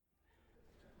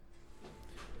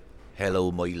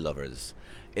Hello, my lovers.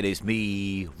 It is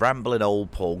me, rambling old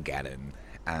Paul Gannon,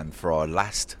 and for our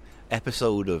last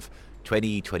episode of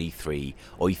 2023,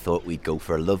 I thought we'd go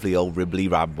for a lovely old ribbly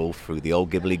ramble through the old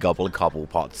gibbly gobble cobble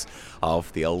pots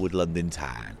of the old London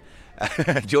town.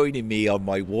 Joining me on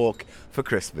my walk for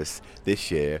Christmas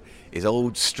this year is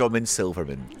old Strumming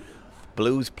Silverman,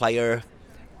 blues player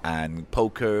and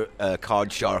poker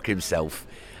card shark himself.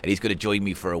 And he's going to join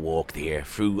me for a walk there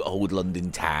through old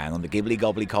London town on the gibbly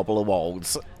gobbly cobble of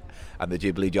walls and the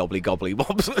jibbly jobbly gobbly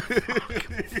bobs.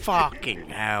 Fucking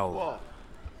hell. What?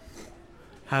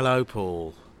 Hello,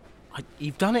 Paul.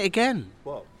 You've done it again.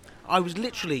 What? I was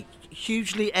literally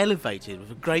hugely elevated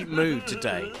with a great mood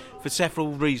today for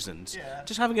several reasons. Yeah.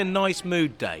 Just having a nice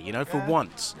mood day, for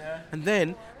once. Yeah. And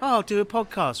then, I'll do a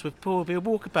podcast with Paul, be a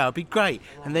walkabout, it'd be great.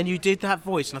 And then you did that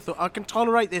voice, and I thought, I can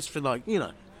tolerate this for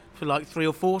for 3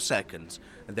 or 4 seconds.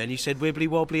 And then you said wibbly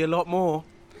wobbly a lot more.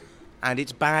 And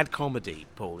it's bad comedy,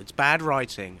 Paul. It's bad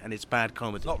writing, and it's bad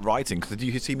comedy. Not writing, because did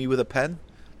you see me with a pen?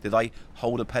 Did I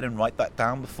hold a pen and write that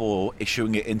down before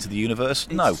issuing it into the universe?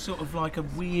 It's No. sort of like a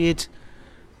weird,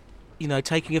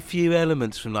 taking a few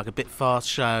elements from like a bit Fast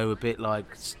Show, a bit like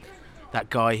that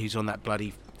guy who's on that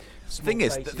bloody...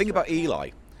 The thing about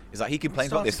Eli is that he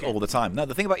complains about this all the time. No,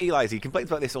 the thing about Eli is he complains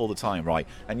about this all the time, right?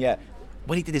 And yet,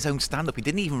 when he did his own stand-up, he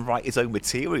didn't even write his own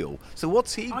material. So what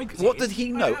did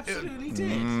he know? I absolutely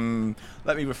did.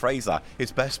 Let me rephrase that.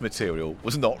 His best material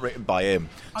was not written by him.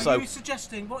 What are you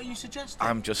suggesting?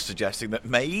 I'm just suggesting that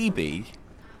maybe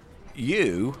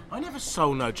you... I never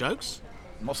stole no jokes.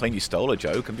 I'm not saying you stole a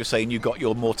joke. I'm just saying you got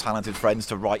your more talented friends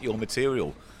to write your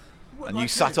material. And you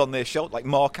sat on their shoulder, like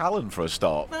Mark Allen for a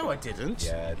start. No, I didn't.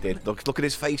 Yeah, I did. Look at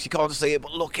his face. You can't see it,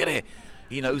 but look at it.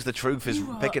 He knows the truth is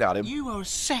picking at him. You are a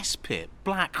cesspit,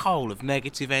 black hole of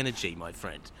negative energy, my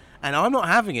friend. And I'm not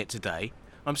having it today.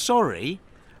 I'm sorry.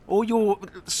 All your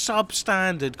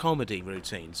substandard comedy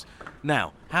routines.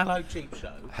 Now, hello, Cheap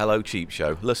Show. Hello, Cheap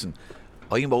Show. Listen,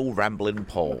 I'm old rambling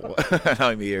Paul, and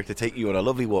I'm here to take you on a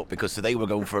lovely walk because today we're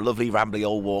going for a lovely rambly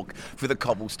old walk through the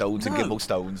cobblestones and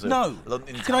gimblestones. No,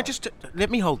 London can town. I just... let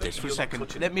me hold this for a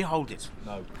second. Let me hold it.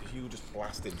 No, because you just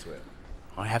blast into it.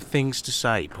 I have things to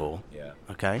say, Paul. Yeah.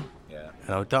 Okay? Yeah.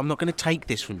 And I'm not going to take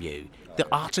this from you. The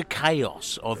utter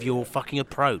chaos of your fucking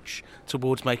approach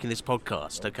towards making this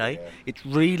podcast, okay? Yeah. It's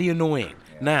really annoying.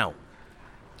 Now,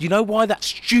 you know why that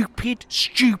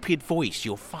stupid voice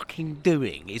you're fucking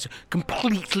doing is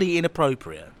completely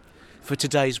inappropriate for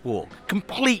today's walk?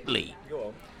 Completely. Go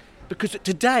on. Because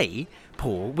today,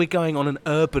 Paul, we're going on an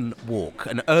urban walk,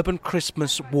 an urban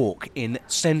Christmas walk in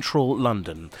central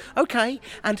London. Okay,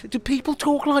 and do people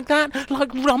talk like that?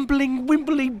 Like rumbling,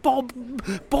 wimbly, Bob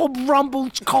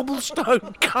Rumble's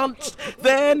cobblestone cunts?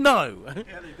 There, no. Yeah, they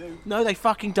do. No, they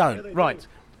fucking don't. Yeah, they right, do.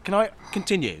 can I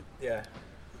continue? Yeah.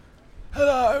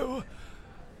 Hello.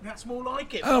 That's more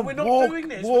like it, I'm but we're not doing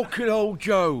this. Walking old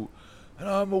Joe. And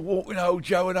I'm a walking old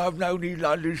Joe, and I've known these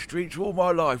London streets all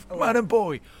my life. Man and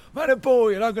boy,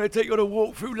 and I'm going to take you on a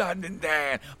walk through London,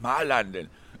 Dan. My London.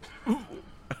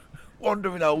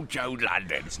 Wandering old Joe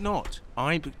London. It's not.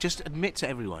 I just admit to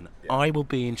everyone, I will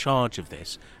be in charge of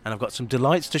this, and I've got some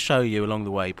delights to show you along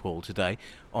the way, Paul, today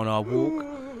on our walk,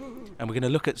 and we're going to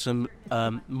look at some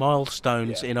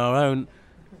milestones in our own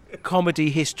comedy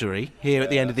history here at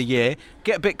the end of the year.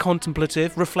 Get a bit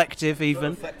contemplative, reflective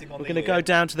even. We're going to go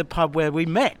down to the pub where we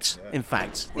met, in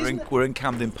fact. We're in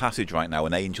Camden Passage right now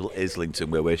in Angel Islington,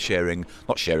 where we're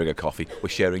not sharing a coffee, we're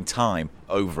sharing time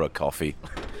over a coffee.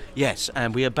 Yes,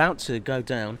 and we're about to go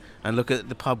down and look at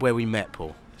the pub where we met,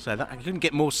 Paul. So that, I couldn't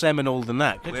get more seminal than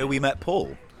that, could Where you? we met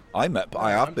Paul. I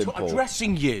have been Paul.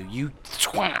 Addressing you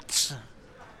twat.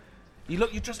 You're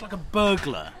dressed like a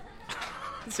burglar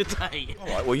today. All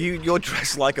right, well, you're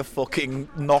dressed like a fucking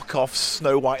knockoff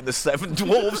Snow White and the Seven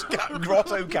Dwarfs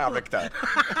grotto character.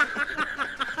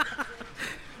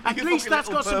 At Your least fucking that's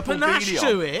got little some purple panache beanie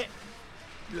to on. it.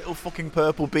 Little fucking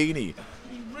purple beanie.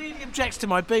 He really objects to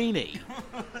my beanie.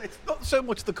 It's not so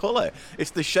much the colour,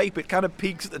 it's the shape. It kind of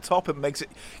peaks at the top and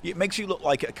makes you look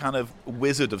like a kind of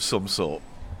wizard of some sort.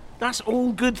 That's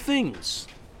all good things.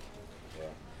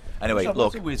 Anyway, If I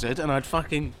look, was a wizard and I'd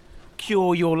fucking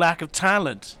cure your lack of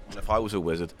talent. if I was a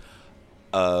wizard,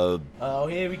 Oh,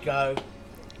 here we go.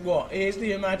 What? Here's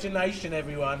the imagination,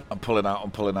 everyone. I'm pulling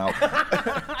out.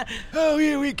 Oh,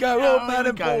 here we go, Oh, old here man we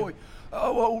and go. boy.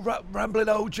 Oh, old rambling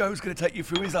old Joe's going to take you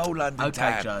through his old London Okay,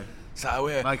 town. Joe. So,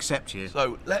 I accept you.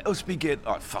 so let us begin.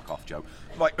 Oh, fuck off, Joe.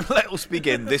 Right, let us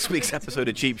begin this week's episode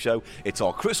of Cheap Show. It's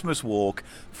our Christmas walk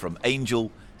from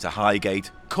Angel to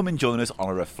Highgate. Come and join us on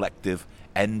a reflective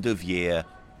end-of-year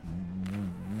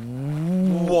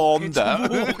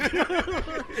wander.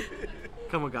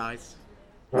 Come on, guys.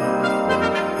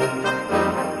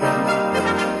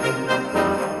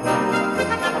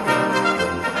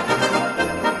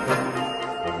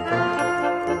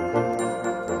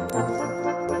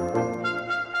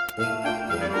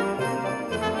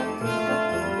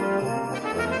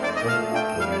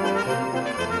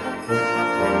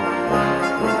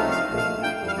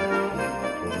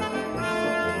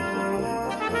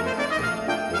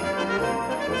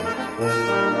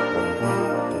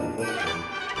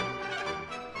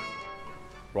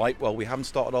 Right, well, we haven't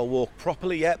started our walk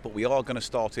properly yet, but we are going to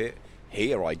start it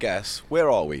here, I guess. Where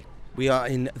are we? We are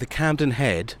in the Camden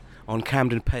Head on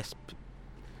Camden Passage.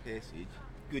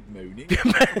 Good morning.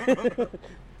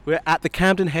 We're at the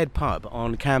Camden Head pub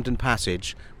on Camden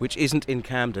Passage, which isn't in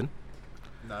Camden.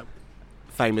 No.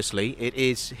 Famously, it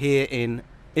is here in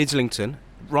Islington,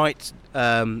 right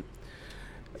one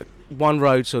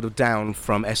road sort of down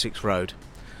from Essex Road,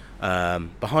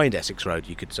 behind Essex Road,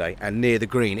 you could say, and near the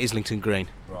green, Islington Green,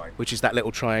 Right. which is that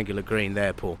little triangular green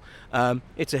there, Paul.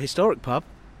 It's a historic pub.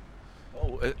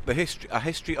 Oh, a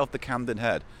history of the Camden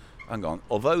Head. Hang on.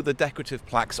 Although the decorative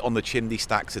plaques on the chimney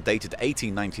stacks are dated to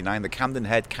 1899, the Camden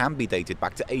Head can be dated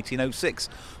back to 1806,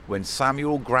 when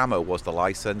Samuel Grammer was the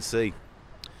licensee.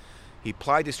 He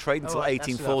plied his trade until right, that's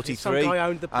enough. 1843, Some guy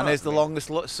owned the pub, and is the really?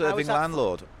 longest-serving that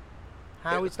landlord.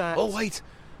 How is that? Oh, wait.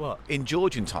 What? In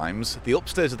Georgian times, the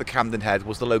upstairs of the Camden Head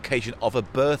was the location of a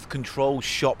birth control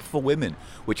shop for women,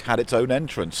 which had its own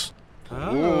entrance.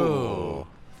 Oh.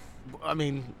 I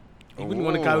mean, you wouldn't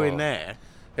want to go in there.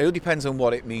 It all depends on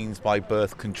what it means by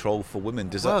birth control for women.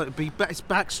 Does Well, that it'd be it's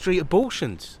backstreet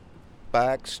abortions.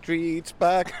 back streets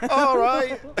back? All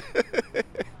right.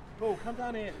 Paul, come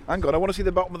down here. Hang on, I want to see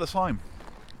the bottom of the sign.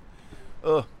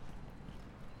 Oh,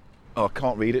 I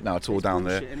can't read it now. It's all down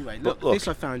there. Anyway, But look, this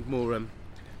I found more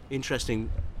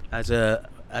interesting as it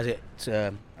As it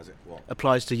what?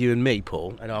 applies to you and me,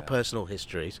 Paul, and our personal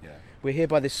histories. Yeah. We're here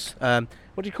by this. What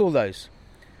do you call those?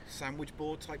 Sandwich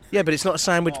board type thing? Yeah, but it's not a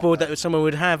sandwich board that someone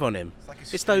would have on him. like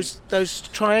a It's those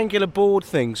triangular board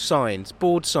things,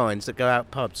 board signs that go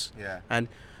out pubs. Yeah. And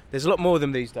there's a lot more of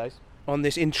them these days. On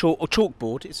this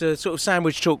chalkboard, it's a sort of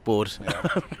sandwich chalkboard.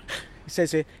 Yeah. It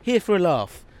says here for a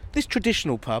laugh. This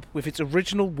traditional pub, with its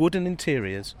original wooden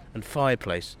interiors and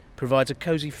fireplace, provides a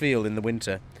cosy feel in the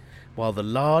winter, while the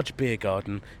large beer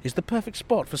garden is the perfect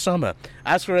spot for summer.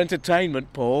 As for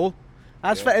entertainment, Paul,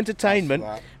 for entertainment,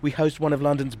 that's that. we host one of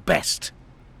London's best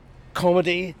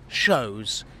comedy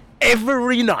shows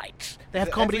every night. They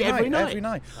have comedy every night. Every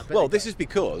night. I bet Well, they this is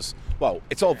because,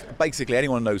 it's all basically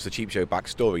anyone who knows the Cheap Show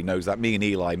backstory knows that me and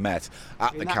Eli met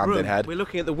at the In that Camden room, Head, we're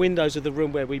looking at the windows of the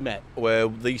room where we met. where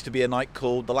there used to be a night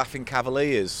called the Laughing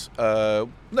Cavaliers. No,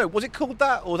 was it called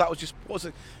that, or that was just what was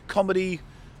it? Comedy.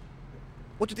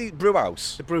 What did the brew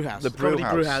house? The brew house. The brew comedy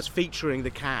house. brew house featuring the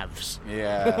Cavs.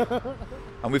 Yeah.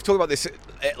 And we've talked about this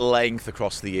at length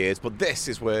across the years, but this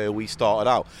is where we started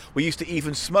out. We used to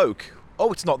even smoke.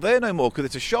 Oh, it's not there no more because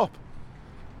it's a shop.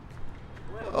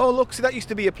 Oh, look, see, that used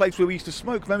to be a place where we used to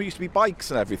smoke. Remember, it used to be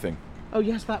bikes and everything. Oh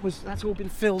yes, that's all been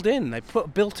filled in. They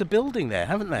built a building there,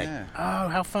 haven't they? Yeah. Oh,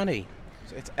 how funny.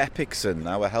 So it's Epicson,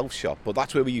 now a health shop, but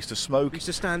that's where we used to smoke. We used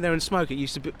to stand there and smoke. It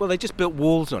used to be, well, they just built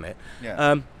walls on it.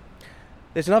 Yeah.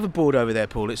 There's another board over there,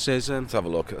 Paul. It says, Let's have a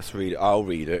look. Let's read it. I'll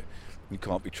read it. You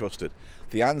can't be trusted.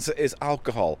 The answer is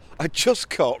alcohol. I just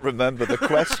can't remember the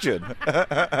question.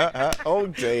 Oh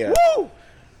dear. Woo!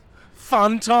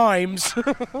 Fun times.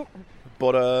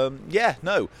 But yeah,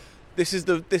 no. This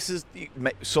is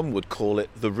some would call it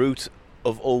the root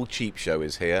of all Cheap Show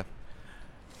is here.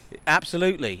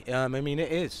 Absolutely. I mean,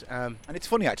 it is. And it's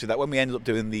funny actually that when we ended up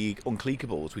doing the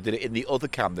Unclickables, we did it in the other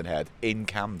Camden Head in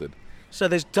Camden. So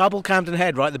there's double Camden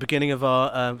Head right at the beginning of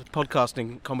our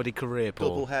podcasting comedy career, Paul.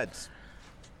 Double heads.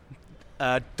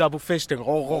 Double fisting.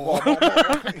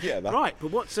 Yeah, that. Right,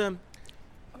 but what's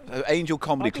Angel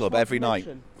Comedy I just Club want every to night.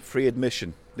 mention- Free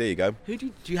admission. There you go.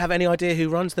 do you have any idea who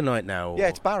runs the night now? Or? Yeah,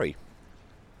 it's Barry.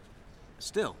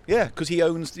 Still. Yeah, because he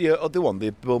owns the other one, the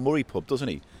Bill Murray pub, doesn't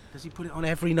he? Does he put it on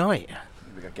every night?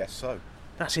 I guess so.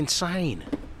 That's insane.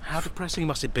 How depressing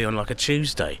must it be on like a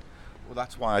Tuesday? Well,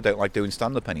 that's why I don't like doing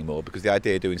stand-up anymore, because the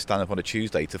idea of doing stand-up on a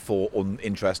Tuesday to 4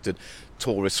 uninterested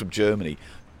tourists from Germany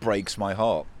breaks my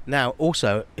heart. Now,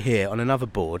 also here on another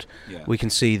board, Yeah. we can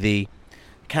see the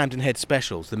Camden Head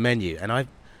specials, the menu, and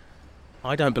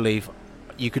I don't believe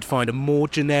you could find a more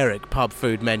generic pub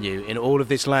food menu in all of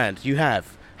this land. You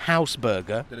have House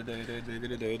Burger.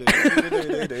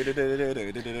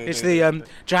 It's the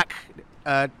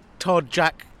Todd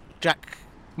Jack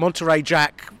Monterey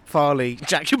Jack Farley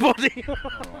Jack Your Body.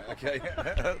 Okay.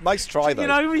 Nice try, though. You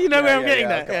know where I'm getting I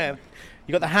that. got Yeah. it.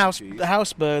 You got the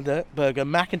house burger,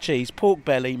 mac and cheese, pork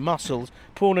belly, mussels,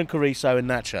 prawn and chorizo, and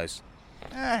nachos.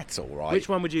 That's all right. Which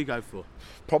one would you go for?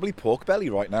 Probably pork belly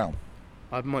right now.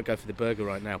 I might go for the burger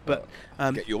right now, but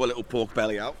Get your little pork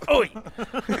belly out. oi!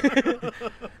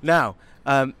 Now,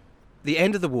 the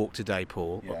end of the walk today,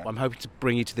 Paul. Yeah. I'm hoping to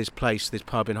bring you to this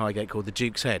pub in Highgate called the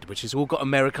Duke's Head, which has all got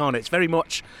Americana. It's very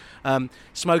much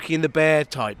Smokey and the Bear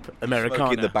type Americana.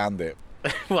 Smokey and the Bandit.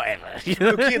 Whatever.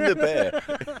 Smokey and the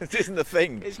Bear. This isn't the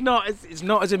thing. It's not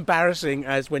as embarrassing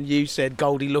as when you said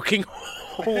Goldie looking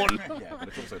horn. Yeah, but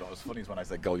it's also not as funny as when I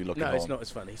said Goldie looking No, on. it's not as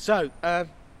funny. So,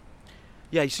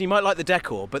 yeah, so you might like the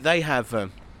decor, but they have a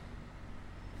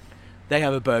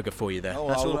burger for you there. Oh,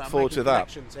 That's I'll all look I'm forward making to that.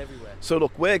 connections everywhere. So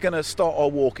look, we're going to start our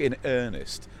walk in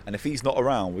earnest, and if he's not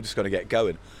around, we're just going to get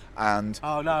going. And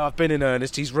Oh no, I've been in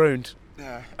Ernest. He's ruined.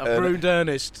 I've ruined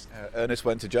Ernest. Ernest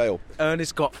went to jail.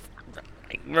 Ernest got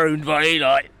ruined by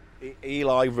Eli.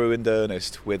 Eli ruined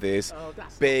Ernest with his Oh,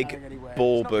 that's not big, going anywhere.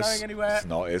 bulbous. It's not going anywhere. It's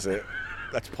not, is it?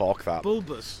 Let's park that.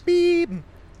 Bulbous. Beep,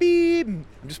 beep. I'm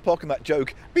just parking that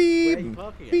joke. Beep, Where are you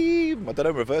parking it? beep. I don't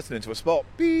know, reversing into a spot.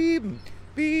 Beep,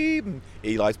 beep.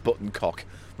 Eli's button cock.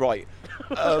 Right.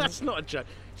 That's not a joke.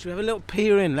 Should we have a little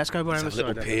peer in? Let's go around Let's the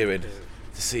have a side. little peer in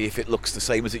to see if it looks the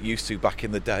same as it used to back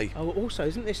in the day. Oh, also,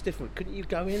 isn't this different? Couldn't you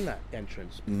go in that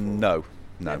entrance? before? No.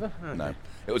 Never? Okay. No.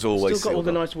 It was always Still got all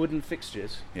sealed the up. nice wooden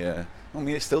fixtures. Yeah. I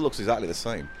mean, it still looks exactly the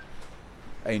same.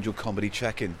 Angel Comedy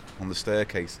check-in on the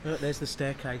staircase. Look, there's the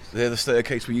staircase. There, the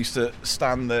staircase. We used to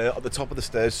stand there at the top of the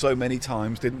stairs so many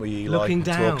times, didn't we, Eli? Looking and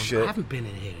down. Talk shit. I haven't been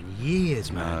in here in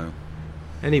years, man. No.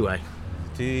 Anyway.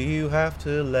 Do you have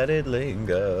to let it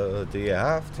linger? Do you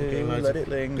have to Getting loads let of it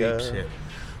linger? beeps here.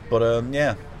 But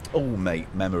yeah. Oh, mate,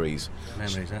 memories.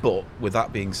 Memories, huh? But with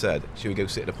that being said, should we go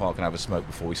sit in the park and have a smoke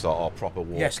before we start our proper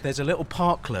walk? Yes, there's a little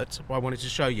parklet I wanted to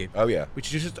show you. Oh yeah.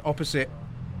 Which is just opposite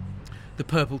the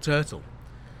Purple Turtle.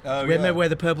 Oh Remember where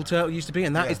the Purple Turtle used to be?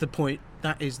 And that Yeah. is the point.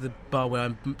 That is the bar where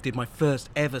I did my first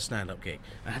ever stand-up gig.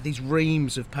 I had these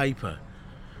reams of paper.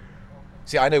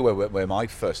 See, I know where my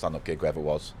first stand-up gig ever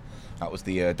was. That was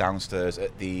the downstairs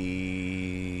at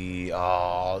the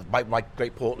my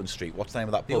Great Portland Street. What's the name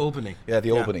of that The pub? Albany. Yeah, the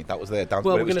Yeah. Albany. That was there. Down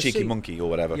Well, where it we're was gonna Cheeky see- Monkey or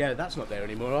whatever. Yeah, that's not there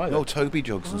anymore either. No, Toby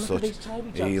jugs and Look such. at these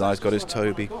Toby jugs. Eli's got his That's just what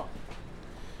Toby. I got.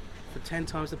 For 10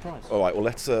 times the price. All right, well,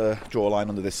 let's draw a line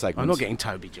under this segment. I'm not getting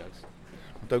Toby jugs.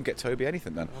 Don't get Toby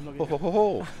anything then. I'm not Ho, getting ho,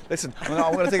 ho, ho. Listen,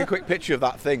 I'm going to take a quick picture of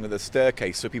that thing with the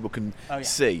staircase so people can Oh, yeah.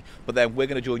 see. But then we're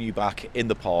going to join you back in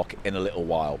the park in a little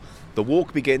while. The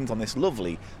walk begins on this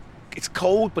lovely. It's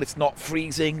cold, but it's not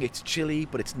freezing. It's chilly,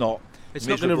 but it's not. It's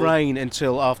not going to miserable. rain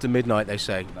until after midnight, they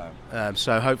say. No.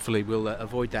 So hopefully we'll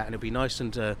avoid that, and it'll be nice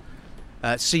and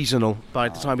seasonal by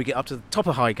the time we get up to the top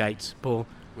of Highgate, Paul,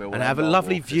 We'll and have a end our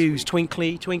lovely walk this views, week.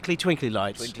 twinkly, twinkly, twinkly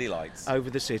lights Twinkly lights. over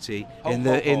the city Ho, in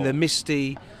ho, the ho.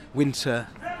 misty winter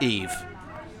eve.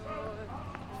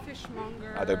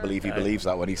 Fishmonger. I don't believe he believes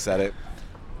that when he said it.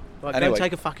 Right, Anyway. go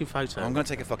take a fucking photo. I'm going to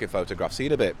take a fucking photograph. See you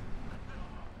in a bit.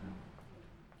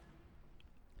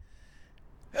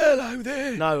 Hello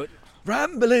there. No,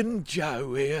 Rambling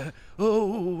Joe here.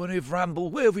 Oh, and we've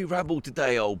rambled. Where have we rambled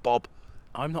today, old Bob?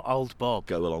 I'm not old Bob.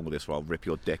 Go along with this or I'll rip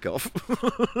your dick off.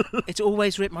 It's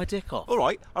always ripped my dick off. All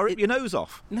right, I'll rip your nose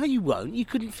off. No, you won't. You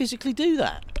couldn't physically do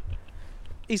that.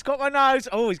 He's got my nose.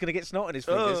 Oh, he's going to get snot on his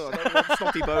fingers. Oh, I don't want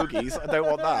snotty bogies. I don't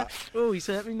want that. Oh, he's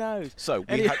hurt my nose. So,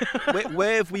 Anyway.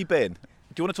 where have we been?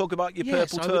 Do you want to talk about your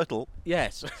Yes, purple I would- turtle?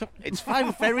 Yes. It's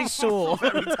fine, very sore.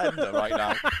 Very tender right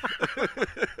now.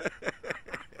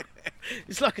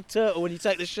 It's like a turtle when you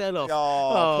take the shell off.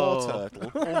 Oh, poor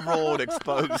turtle. All raw and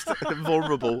exposed and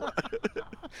vulnerable.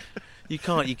 You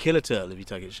can't. You kill a turtle if you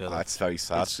take its shell off. That's very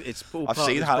sad. It's all I've part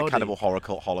seen of its how body. Cannibal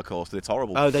Holocaust and it's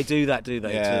horrible. Oh, they do that, do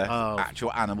they? yeah, Too? Oh,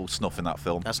 actual animal snuff in that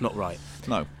film. that's not right.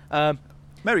 No.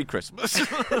 Merry Christmas.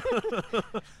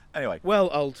 Anyway. Well,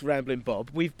 old rambling Bob,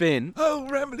 we've been. Oh,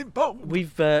 rambling Bob.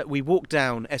 We walked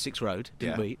down Essex Road,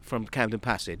 didn't Yeah. we, from Camden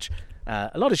Passage.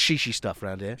 A lot of shishi stuff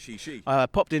around here. She.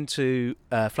 Popped into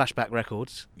Flashback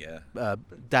Records. Yeah.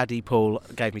 Daddy Paul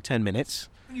gave me 10 minutes.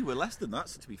 You were less than that,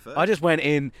 to be fair. I just went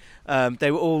in.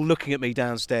 They were all looking at me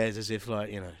downstairs as if,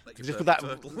 like, you know, Like your just with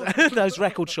purple that those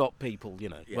record shop people, you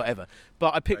know, Yeah. whatever.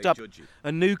 But I picked Very up judgy.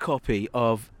 a new copy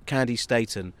of Candy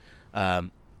Staten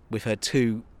with her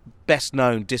two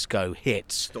best-known disco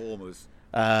hits. Stormers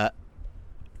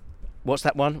What's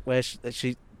that one where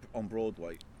she on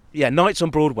Broadway. yeah, Nights on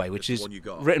Broadway, which That's is the one you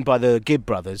got. written by the Gibb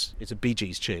brothers. It's a Bee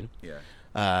Gees tune,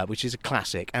 Yeah. which is a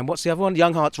classic. And what's the other one?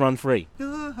 Young Hearts Run Free,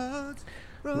 Your hearts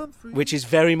run free. which is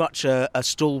very much a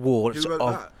stalwart Who wrote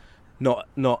of that?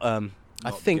 not I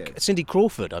Not the think kid. Cindy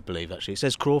Crawford, I believe, actually. It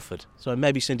says Crawford. So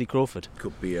maybe Cindy Crawford.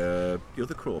 Could be the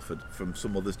other Crawford from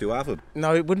Some Others Do Have 'Em.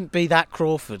 No, it wouldn't be that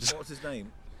Crawford. What was his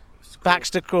name?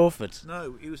 Baxter Crawford.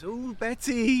 No, he was, ooh,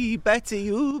 Betty,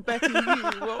 ooh, Betty.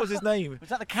 What was his name? Was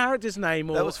that the character's name?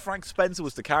 Or That was Frank Spencer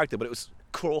was the character, but it was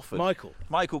Crawford.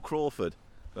 Michael Crawford.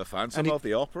 The Phantom of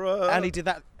the Opera. And he did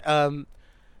that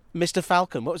Mr.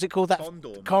 Falcon. What was it called? That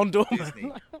Condor. Condor.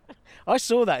 Disney. I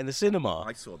saw that in the cinema.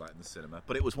 I saw that in the cinema.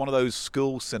 But it was one of those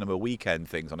school cinema weekend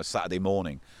things on a Saturday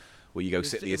morning where you go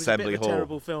sit in the assembly it was a bit of hall. a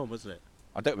terrible film, wasn't it?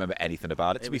 I don't remember anything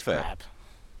about it, to be was fair. crap.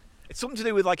 It's something to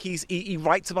do with like he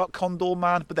writes about Condor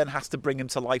Man, but then has to bring him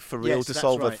to life for real Yes, to that's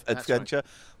solve right, an that's adventure.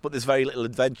 But there's very little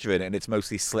adventure in it, and it's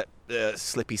mostly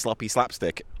slippy, sloppy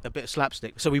slapstick. A bit of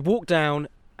slapstick. So we walked down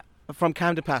from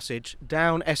Camden Passage,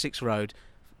 down Essex Road,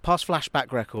 past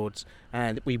Flashback Records,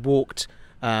 and we walked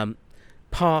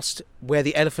past where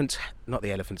the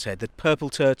the Purple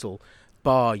Turtle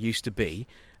bar used to be.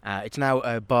 It's now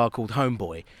a bar called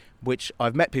Homeboy, which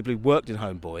I've met people who worked in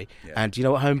Homeboy. Yeah. And do you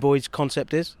know what Homeboy's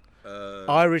concept is?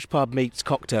 Irish pub meets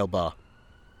cocktail bar.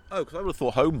 Oh, because I would have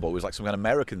thought Homeboy was like some kind of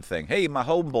American thing. Hey, my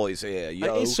homeboy's here,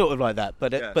 yo. It is sort of like that,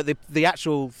 but Yeah. but the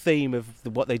actual theme of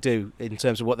what they do in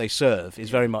terms of what they serve is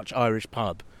very much Irish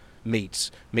pub meets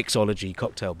mixology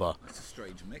cocktail bar. It's a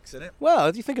strange mix, isn't it? Well,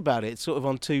 if you think about it, it's sort of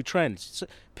on two trends.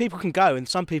 People can go, and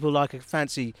some people like a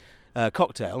fancy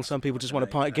cocktail, and some people just want a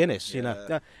pint of Guinness. You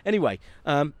know. Anyway,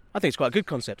 I think it's quite a good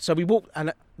concept. So we walked,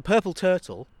 and Purple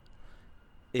Turtle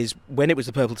is when it was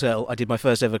the Purple Turtle. I did my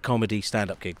first ever comedy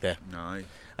stand-up gig there. No.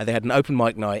 And they had an open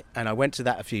mic night, and I went to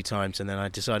that a few times, and then I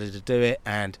decided to do it,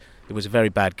 and it was a very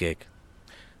bad gig.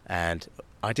 And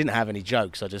I didn't have any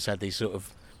jokes. I just had these sort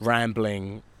of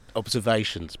rambling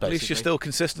observations, basically. At least you're still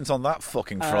consistent on that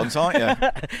fucking front, aren't you?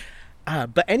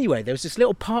 But anyway, there was this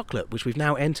little parklet which we've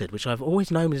now entered, which I've always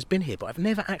known has been here, but I've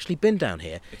never actually been down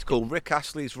here. It's called Rick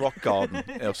Astley's Rock Garden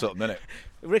or something, isn't it?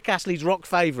 Rick Astley's rock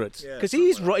favourites, Yeah, because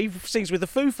he sings with the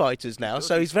Foo Fighters now,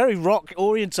 so he's very rock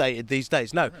orientated these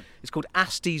days. No, it's called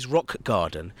Astley's Rock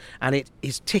Garden, and it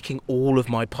is ticking all of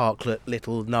my parklet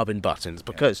little nubbin buttons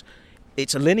because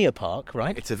it's a linear park,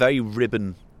 right? It's a very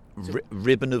ribbon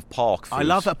of park food. I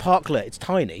love a parklet. It's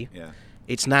tiny, Yeah.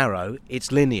 it's narrow,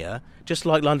 it's linear, just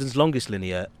like London's longest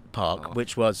linear park,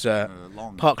 which was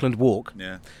long. Parkland Walk.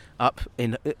 Yeah. Up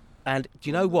in, and do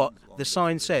you know what the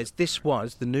sign says? This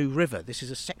was the New River. This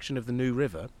is a section of the New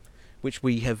River, which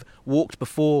we have walked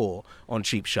before on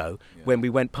Cheap Show when we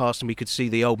went past and we could see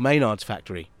the old Maynard's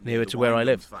factory nearer to where I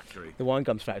live. The Wine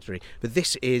Gums factory. But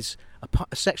this is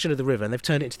a section of the river, and they've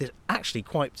turned it into this actually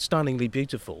quite stunningly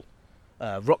beautiful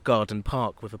rock garden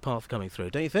park with a path coming through.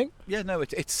 Don't you think? Yeah, no,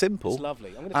 it's simple. It's lovely.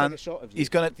 I'm going to take a shot of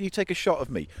you. You take a shot of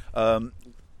me.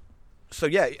 So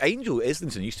yeah, Angel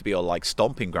Islington used to be our like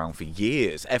stomping ground for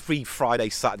years. Every Friday,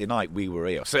 Saturday night we were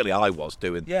here. Certainly I was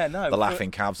doing the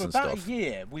Laughing Calves for and about stuff. a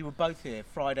year, we were both here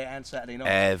Friday and Saturday night,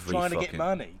 Every trying to get fucking-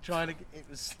 money. It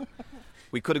was.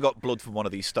 We could have got blood from one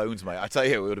of these stones, mate. I tell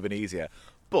you, it would have been easier.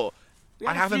 But We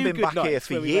had I a haven't few been good back here nights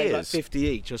for where we made, like, years. 50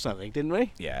 each or something, didn't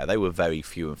we? Yeah, they were very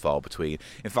few and far between.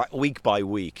 In fact, week by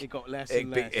week, It got less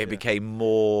and less, it became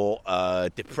more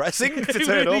depressing to It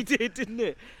turn really up. did, didn't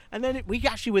it? And then we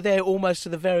actually were there almost to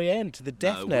the very end, to the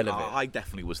death knell of it. I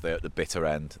definitely was there at the bitter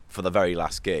end for the very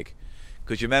last gig.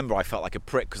 Because you remember, I felt like a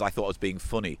prick because I thought I was being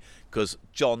funny. Because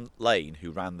John Lane,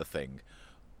 who ran the thing,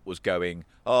 was going,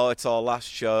 "Oh, it's our last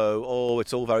show. Oh,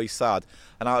 it's all very sad."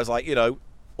 And I was like,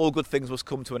 all good things must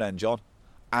come to an end, John.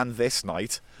 And this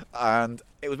night. And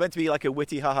it was meant to be like a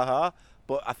witty ha-ha-ha,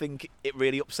 but I think it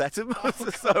really upset him.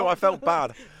 So I felt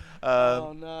bad.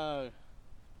 Oh, no.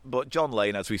 But John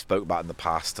Lane, as we spoke about in the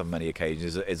past on many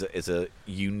occasions, is a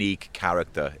unique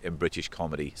character in British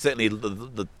comedy. Certainly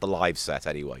the live set,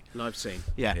 anyway. Live scene.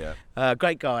 Yeah. Yeah.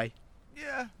 Great guy.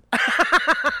 Yeah.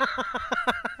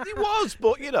 He was,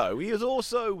 but he was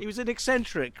also. He was an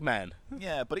eccentric man.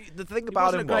 Yeah, but the thing He about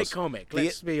wasn't him a great was comic.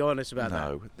 Let's be honest about that.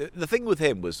 no. The thing with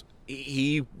him was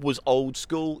he was old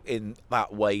school in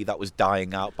that way that was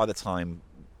dying out by the time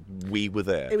we were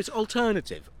there. It was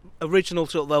alternative. Original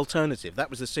sort of alternative.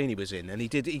 That was the scene he was in. And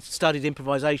he studied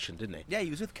improvisation, didn't he? Yeah, he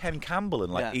was with Ken Campbell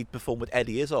and Yeah. he'd performed with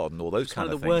Eddie Izzard and all those One kind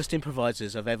of of the things. worst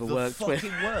improvisers I've ever The worked with.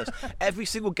 fucking worst. Every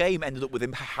single game ended up with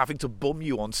him having to bum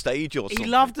you on stage or something.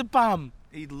 He loved the bum.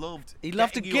 He loved to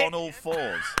getting you get- on all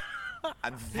fours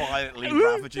and violently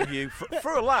ravaging you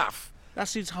for a laugh.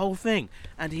 That's his whole thing.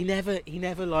 And he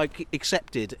never like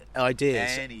accepted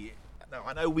ideas. No,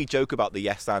 I know we joke about the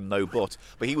yes and no but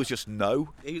he was just no.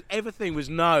 Everything was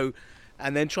no.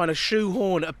 and then trying to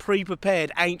shoehorn a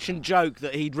pre-prepared ancient joke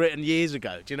that he'd written years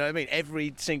ago. Do you know what I mean?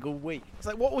 Every single week. It's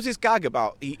like, what was his gag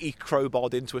about? He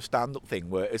crowbarred into a stand-up thing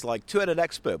where it's like two-headed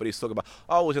expert, but he's talking about,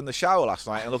 I was in the shower last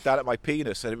night and looked down at my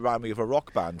penis and it reminded me of a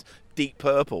rock band, Deep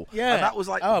Purple. Yeah. And that was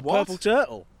like, oh, what? Purple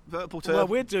Turtle. Purple Turtle. Well,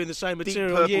 we're doing the same Deep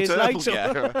material Purple years Turtle, later.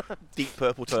 yeah. Deep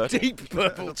Purple Turtle. Deep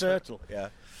Purple Turtle. Yeah.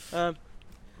 Um,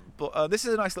 But this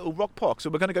is a nice little rock park, so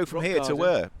we're going to go from Rock here to garden.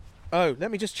 where? oh,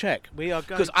 let me just check. We are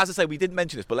going... Because, as I say, we didn't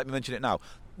mention this, but let me mention it now.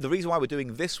 The reason why we're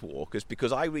doing this walk is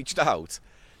because I reached out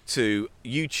to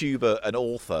YouTuber and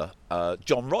author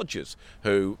John Rogers,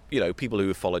 who, you know, people who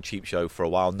have followed Cheap Show for a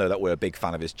while know that we're a big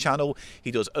fan of his channel.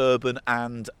 He does urban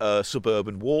and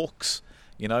suburban walks,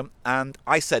 you know. And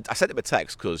I sent him a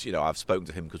text because, you know, I've spoken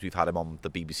to him because we've had him on the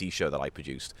BBC show that I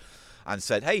produced, and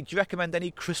said, hey, do you recommend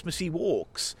any Christmassy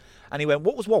walks? And he went,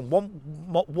 what was one?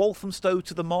 Walthamstow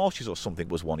to the Marshes or something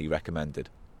was one he recommended.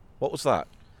 What was that?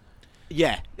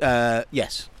 Yeah,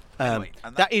 yes. Anyway,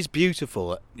 and that is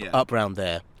beautiful Yeah. up round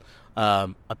there.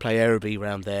 I play Aerobee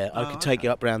round there. I Oh, could take okay.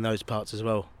 you up round those parts as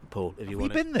well, Paul, if you Have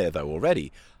want we been there, though,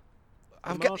 already?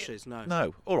 The Marshes, no.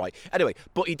 No, all right. Anyway,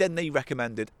 but he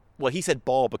recommended, well, he said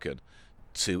Barbican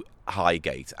to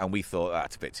Highgate, and we thought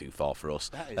that's a bit too far for us.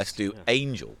 That is, Let's do yeah.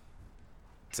 Angel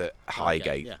to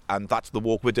Highgate, yeah. and that's the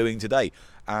walk we're doing today.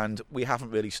 And we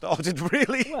haven't really started,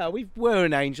 really. Well, we were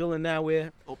an Angel and now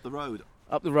we're Up the road.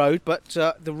 up the road, but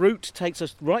the route takes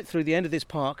us right through the end of this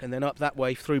park and then up that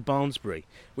way through Barnsbury,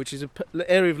 which is an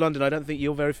area of London I don't think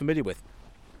you're very familiar with.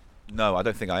 No, I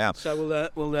don't think I am. So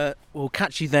we'll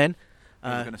catch you then.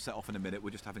 We're going to set off in a minute. We're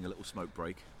just having a little smoke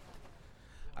break.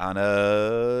 And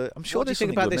I'm sure What do you there's think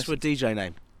something about we're this for a missing. DJ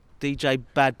name? DJ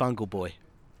Bad Bungle Boy.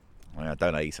 I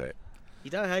don't hate it. You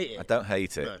don't hate I don't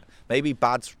hate it. No. Maybe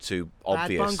bad's too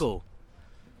obvious. Bad Bungle.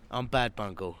 I'm Bad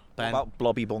Bungle. What about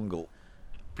Blobby Bungle?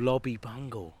 Blobby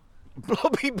Bungle.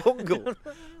 Blobby Bungle.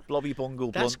 Blobby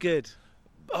Bungle. That's good.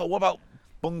 Oh, what about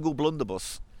Bungle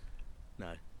Blunderbuss?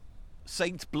 No.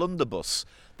 Saint Blunderbuss,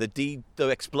 the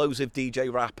explosive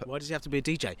DJ rapper. Why does he have to be a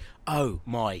DJ? Oh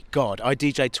my God! I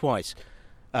DJ'd twice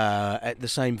at the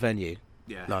same venue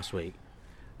last week.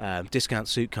 Discount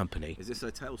Suit Company. Is this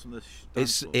a Tales from the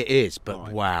It is, but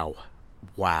Right.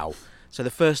 wow. So the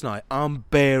first night,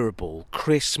 unbearable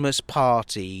Christmas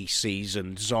party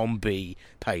season zombie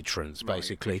patrons,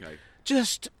 basically, okay.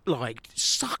 just like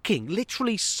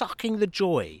literally sucking the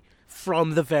joy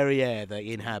from the very air they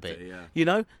inhabit. Okay, yeah. You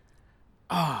know,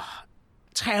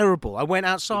 terrible. I went Did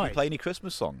outside. you play any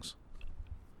Christmas songs?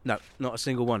 No, not a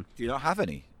single one. Do you not have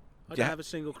any? I Do you don't ha- have a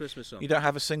single Christmas song. You don't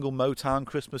have a single Motown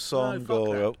Christmas song? fuck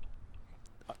or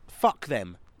that. Fuck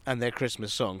them and their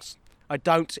Christmas songs. I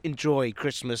don't enjoy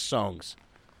Christmas songs.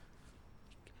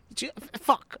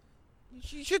 Fuck.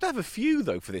 You should have a few,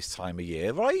 though, for this time of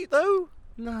year, right, though?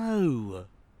 No.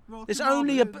 There's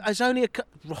only a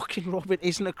Rockin' Robin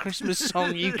isn't a Christmas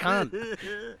song, you can't.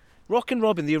 Rockin'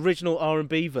 Robin, the original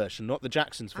R&B version, not the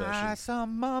Jacksons version. I saw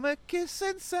Mama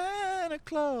kissing Santa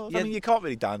Claus. Yeah. I mean, you can't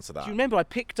really dance to that. Do you remember I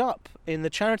picked up in the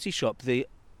charity shop the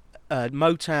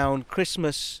Motown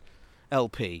Christmas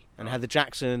LP and had the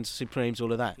Jacksons, Supremes,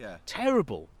 all of that? Yeah.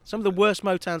 Terrible. Some of the worst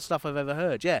Motown stuff I've ever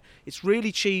heard. Yeah, it's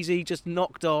really cheesy, just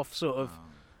knocked off, sort of.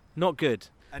 Not good.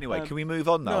 Anyway, can we move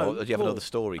on now, or do you have Paul, another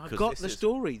story? I've 'Cause got this the is-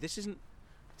 story. This isn't.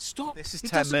 Stop. This is it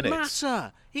 10 doesn't minutes.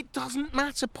 matter. It doesn't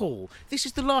matter, Paul. This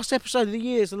is the last episode of the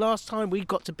year. It's the last time we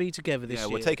got to be together this Yeah,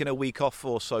 year. we're taking a week off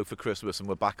or so for Christmas, and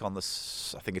we're back on I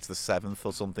think it's the 7th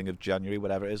or something of January,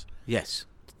 whatever it is. Yes.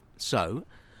 So,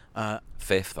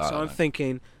 5th, I so don't I'm know.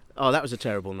 thinking, oh, that was a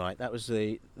terrible night. That was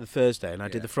the Thursday, and I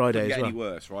did the Friday Couldn't as get well. any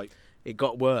worse, right? It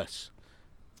got worse.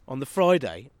 On the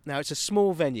Friday, now it's a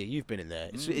small venue. You've been in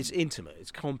there. It's intimate. It's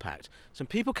compact. Some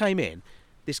people came in.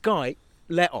 This guy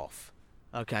let off,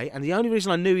 okay? And the only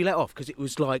reason I knew he let off because it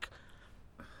was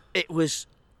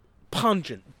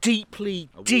pungent, deeply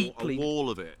A wall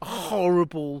of it.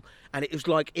 horrible, and it was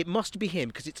like it must be him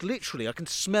because it's literally I can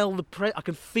smell I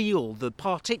can feel the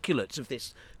particulates of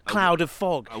this cloud of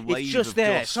fog. a wave It's just of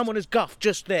there. dust. Someone has guffed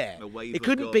just there. A wave It of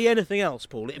couldn't dust. be anything else,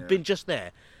 Paul. It had been just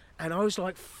there. And I was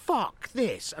like, fuck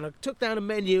this. And I took down a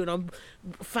menu and I'm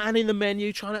fanning the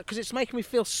menu, trying to, because it's making me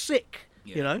feel sick,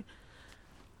 you know?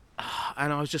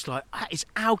 And I was just like, it's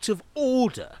out of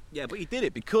order. Yeah, but he did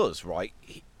it because, right,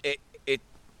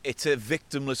 it's a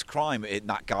victimless crime in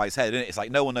that guy's head, isn't it? It's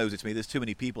like, no one knows it's me, there's too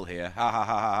many people here, ha ha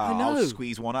ha ha, I know. I'll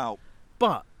squeeze one out.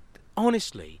 But,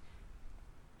 honestly,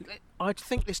 I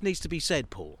think this needs to be said,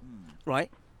 Paul, right?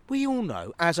 We all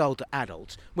know, as older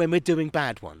adults, when we're doing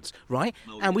bad ones, right?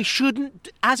 And we shouldn't,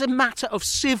 as a matter of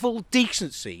civil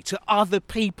decency to other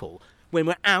people, when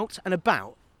we're out and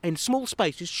about, in small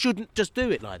spaces shouldn't just do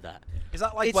it like that. Is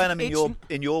that like when I'm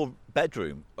in your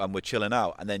bedroom and we're chilling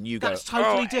out, and then you go? That's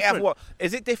totally different.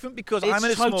 Is it different because It's I'm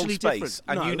in a small totally space different.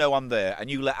 and No. you know I'm there, and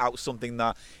you let out something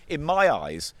that, in my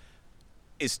eyes,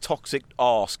 is toxic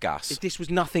arse gas? If this was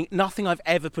nothing I've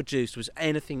ever produced was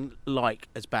anything like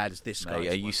as bad as this guy's.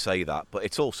 Yeah, you say that, but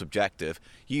it's all subjective.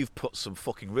 You've put some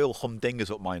fucking real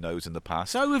humdingers up my nose in the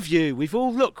past. So have you. We've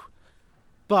all look.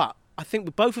 But I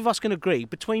think both of us can agree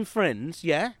between friends,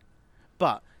 yeah.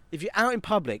 But if you're out in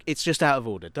public, it's just out of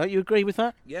order. Don't you agree with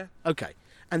that? Yeah. Okay.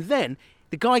 And then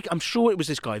the guy, I'm sure it was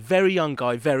this guy, very young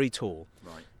guy, very tall.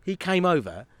 Right. He came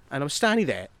over, and I'm standing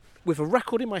there with a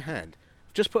record in my hand.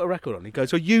 Just put a record on. He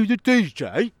goes, "Are you the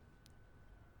DJ?"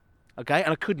 Okay,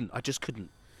 and I just couldn't.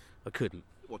 I couldn't.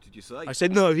 What did you say? I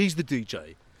said, "No, he's the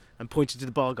DJ," and pointed to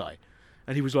the bar guy,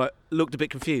 and he was like, looked a bit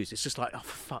confused. It's just like, oh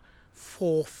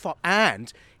fuck,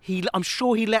 and I'm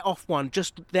sure he let off one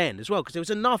just then as well, because there was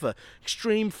another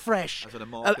extreme fresh As an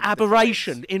mark of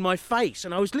aberration in my face,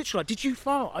 and I was literally like, "Did you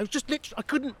fart?" I was just literally,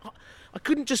 I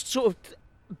couldn't just sort of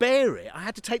bear it. I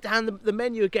had to take down the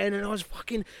menu again, and I was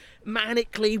fucking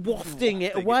manically wafting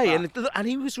it away, and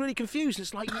he was really confused.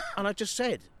 It's like, and I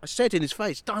said in his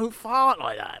face, "Don't fart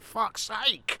like that, fuck's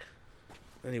sake."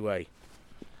 Anyway,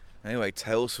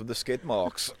 tales from the skid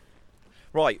marks.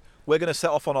 Right, we're going to set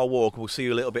off on our walk, and we'll see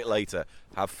you a little bit later.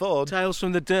 Have fun. tales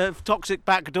from the toxic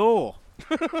back door.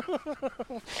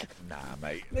 Nah,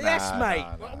 mate. Yes, mate.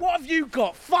 Nah. What have you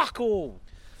got? Fuck all.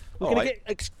 We're All gonna right.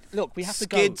 get. Look, we have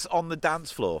Skids to go. on the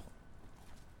dance floor.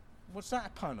 What's that a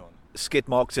pun on? Skid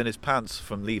marks in his pants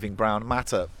from leaving brown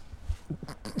matter.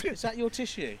 Is that your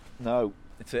tissue? No,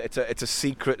 it's a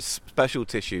secret special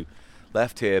tissue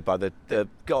left here by the.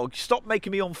 God, stop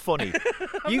making me unfunny.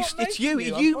 It's you.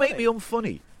 You make me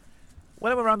unfunny.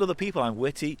 When I'm around other people, I'm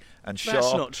witty and sharp.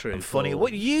 That's not true, And funny. Paul.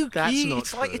 What you? That's you, not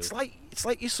it's like true. it's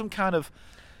like you're some kind of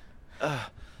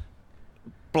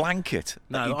blanket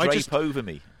that No, you I drape just- over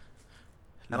me,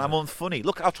 and I'm unfunny.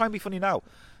 Look, I'll try and be funny now.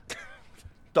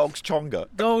 Dog's chonga.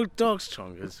 Dog's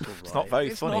chongas. It's not very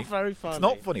funny. It's not very funny. It's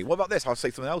not funny. What about this? I'll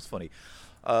say something else funny.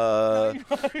 No,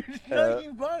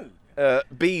 you won't.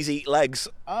 Bees eat legs.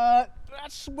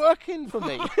 That's working for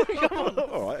me. Come on.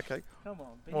 All right, okay. Come on.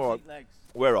 Bees All right. eat legs.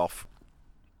 We're off.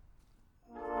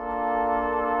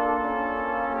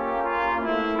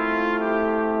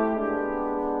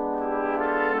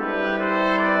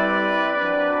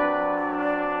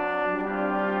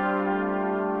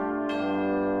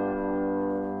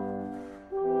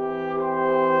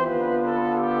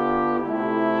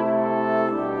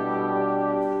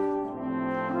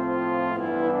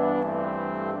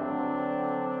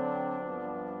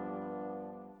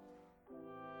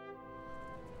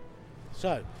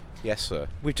 So, Yes, sir.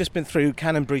 we've just been through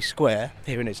Canonbury Square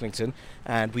here in Islington,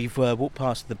 and we've walked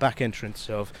past the back entrance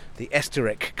of the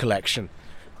Esteric collection,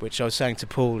 which I was saying to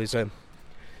Paul is a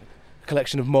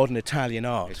collection of modern Italian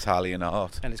art. Italian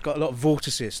art. And it's got a lot of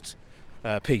vorticist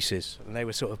pieces, and they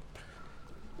were sort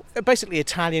of basically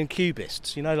Italian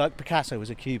cubists, you know, like Picasso was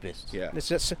a cubist. Yeah. It's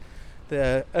just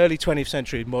the early 20th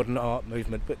century modern art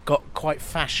movement, but got quite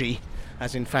fashy,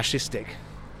 as in fascistic.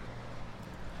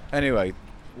 Anyway,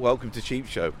 welcome to Cheap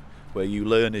Show, where you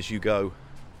learn as you go.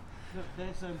 Look,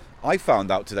 there's I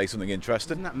found out today something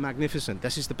interesting. isn't that magnificent?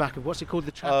 This is the back of, what's it called,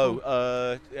 the chapel?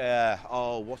 Yeah.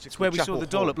 Oh, what's it It's called? where we Chapel saw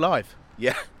the Hall. Dollop live.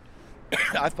 Yeah.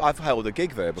 I've held a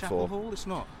gig there before. Chapel Hall? It's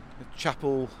not.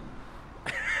 Chapel.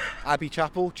 Abbey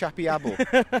Chapel? Chappy Abel.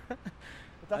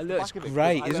 It looks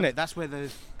great, isn't it? That's where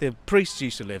the priests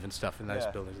used to live and stuff in those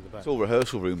Yeah. buildings at the back. It's all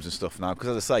rehearsal rooms and stuff now. Because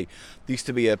as I say, there used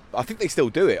to be I think they still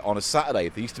do it on a Saturday.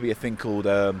 There used to be a thing called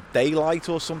Daylight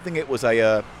or something. It was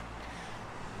a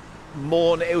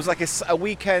morning. It was like a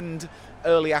weekend,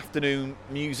 early afternoon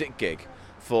music gig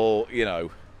for, you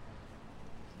know,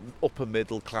 upper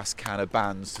middle class kind of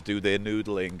bands to do their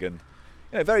noodling and,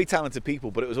 you know, very talented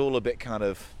people. But it was all a bit kind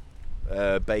of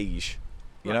beige,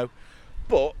 you know.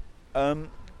 But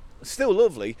still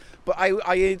lovely. But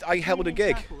I held a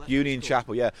gig. Chapel, that's what Union it's called.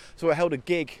 Chapel, yeah. So I held a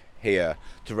gig here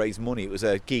to raise money. It was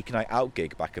a Geek Night Out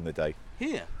gig back in the day.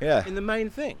 Here? Yeah. In the main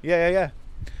thing? Yeah.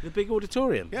 The big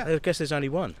auditorium? Yeah. I guess there's only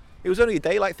one. It was only a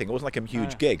daylight thing. It wasn't like a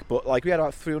huge Ah. gig, but like we had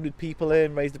about 300 people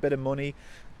in, raised a bit of money,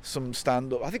 some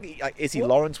stand up. I think Izzy What?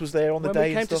 Lawrence was there on the When day. we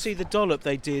came and to stuff. see the Dollop,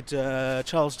 they did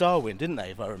Charles Darwin, didn't they,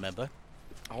 if I remember?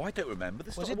 Oh, I don't remember.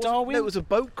 This Was wasn't- it Darwin? No, it was a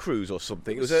boat cruise or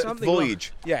something. It was a Something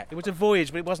voyage. like- yeah, it was a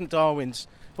voyage, but it wasn't Darwin's.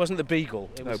 It wasn't the Beagle.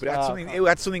 It No, was, but it had something. It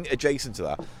had something adjacent to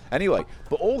that. Anyway,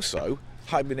 but also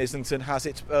Highbury and Islington has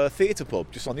its theatre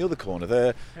pub just on the other corner.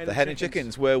 The Hen and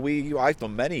Chickens, where I've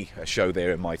done many a show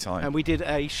there in my time. And we did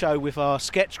a show with our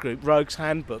sketch group, Rogue's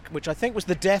Handbook, which I think was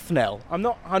the death knell. I'm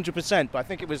not 100%, but I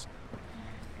think it was.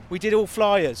 We did all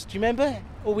flyers. Do you remember?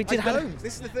 Or we did.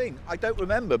 This is the thing. I don't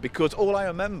remember, because all I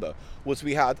remember was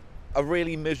we had a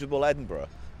really miserable Edinburgh,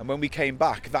 and when we came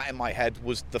back, that in my head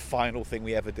was the final thing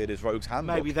we ever did as Rogue's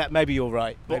Handbook. Maybe you're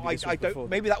right. But I don't.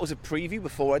 Maybe that was a preview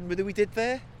before Edinburgh that we did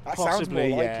there. That sounds more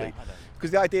Possibly, likely. Because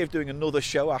the idea of doing another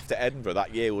show after Edinburgh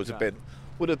that year would have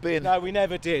been. No, we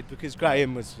never did, because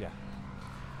Graham was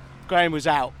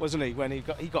out, wasn't he? When he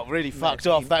got really fucked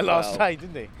off that last day,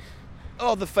 didn't he?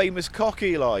 Oh, the famous Cock,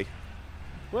 Eli.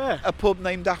 Where? A pub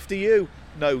named after you,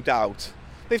 no doubt.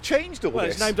 They've changed all Well,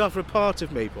 this. it's named after a part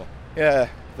of Meeple. Yeah,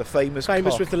 the famous Cock.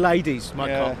 Famous with the ladies, my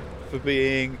cock. For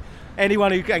being...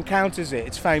 Anyone who encounters it,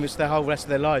 it's famous the whole rest of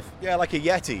their life. Yeah, like a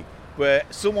Yeti, where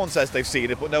someone says they've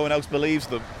seen it, but no one else believes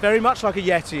them. Very much like a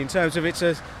Yeti in terms of it's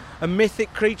a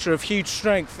mythic creature of huge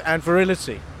strength and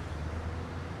virility.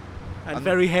 And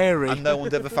very hairy. And no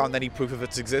one's ever found any proof of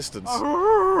its existence.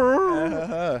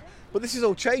 But this is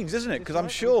all changed, isn't it? Because I'm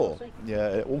sure...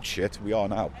 Yeah, oh shit, we are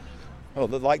now. Oh,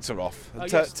 the lights are off.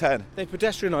 Yes. 10. They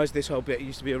pedestrianised this whole bit. It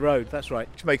used to be a road, that's right.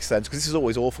 Which makes sense, because this is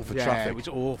always awful for traffic. Yeah, it was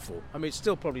awful. I mean, it's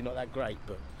still probably not that great,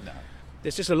 but... No.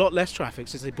 There's just a lot less traffic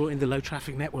since they brought in the low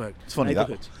traffic network. It's funny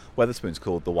that Wetherspoon's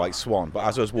called the White Swan, but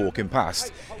as I was walking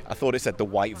past, I thought it said the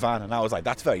White Van, and I was like,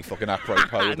 that's very fucking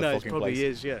apropos of the no, fucking it probably place.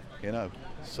 is, yeah. You know,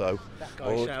 so That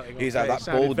guy shouting. he's on like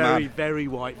there, that bald very, man. very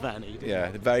white vanny.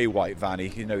 Yeah, very white vanny.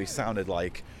 You know, he sounded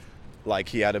like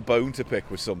he had a bone to pick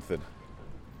with something.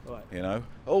 Right. You know.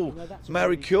 Oh, No, that's a Marie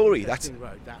very Curie. That's interesting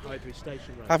road, that Highbury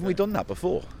Station road. haven't we done that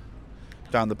before?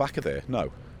 Down the back of there?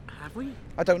 No, Have we?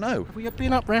 I don't know. Have we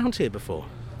been up round here before?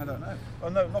 I don't know. Oh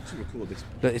no, not to record this.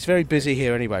 Look, it's very busy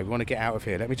here anyway. We want to get out of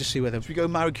here. Let me just see whether... Should we go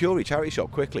Marie Curie charity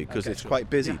shop quickly, because Okay, it's sure. quite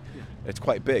busy. Yeah. It's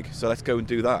quite big, so let's go and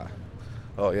do that.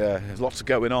 Oh yeah, there's lots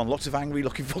going on. Lots of angry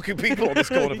looking fucking people on this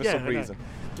corner for Yeah, some I know. reason.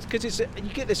 It's because you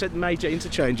get this at major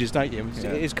interchanges, don't you?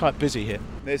 Yeah. It is quite busy here.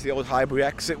 There's the old Highbury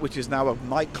exit, which is now a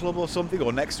nightclub or something,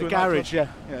 or next to The a garage, nightclub.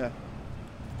 yeah.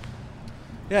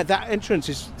 Yeah, that entrance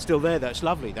is still there. That's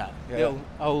lovely, that. Yeah. The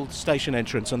old station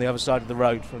entrance on the other side of the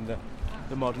road from the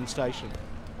modern station.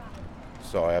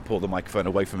 Sorry, I pulled the microphone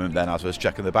away from him then as I was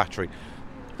checking the battery.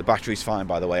 The battery's fine,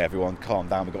 by the way, everyone. Calm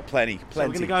down, we've got plenty. So we're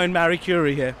going to go in Marie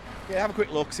Curie here. Yeah, have a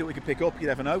quick look, see what we can pick up, you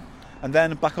never know. And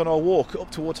then back on our walk up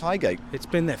towards Highgate. It's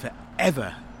been there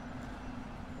forever.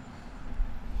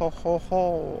 Ho, ho,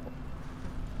 ho.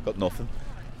 Got nothing.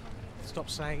 Stop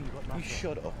saying you've got You nothing.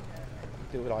 shut up.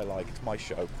 Do what I like, it's my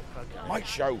show. Okay. My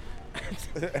show.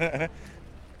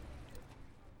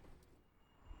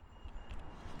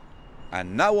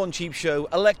 And now on Cheap Show,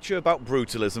 a lecture about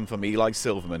brutalism from Eli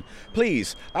Silverman.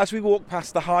 Please, as we walk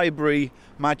past the Highbury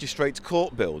Magistrates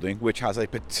Court building, which has a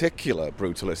particular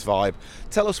brutalist vibe,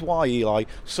 tell us why, Eli,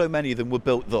 so many of them were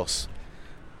built thus.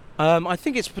 I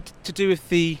think it's to do with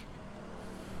the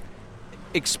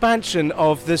expansion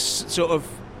of this sort of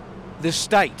the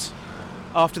state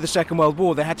after the Second World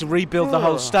War. They had to rebuild the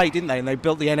whole state, didn't they? And they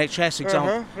built the NHS,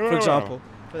 for example.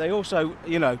 But they also,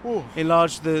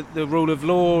 enlarged the rule of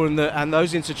law and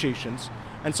those institutions.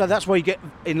 And so that's why you get,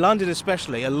 in London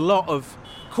especially, a lot of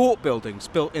court buildings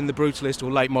built in the brutalist or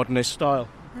late modernist style.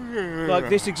 Like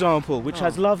this example, which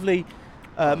has lovely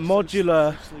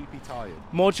modular Sleepy tired.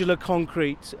 modular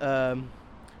concrete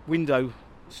window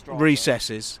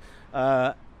recesses,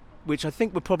 which I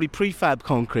think were probably prefab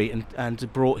concrete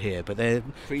and brought here, but they're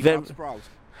Prefab sprout.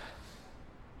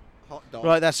 Hot dog.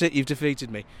 right. That's it. You've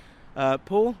defeated me,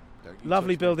 Paul. Don't you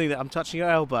Lovely touch me. building. That I'm touching your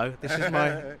elbow. This is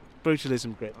my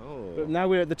brutalism grip. Oh. But now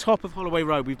we're at the top of Holloway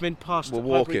Road. We've been past We're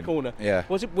Highbury walking. Corner. Yeah.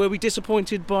 Were we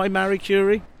disappointed by Marie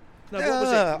Curie? No. What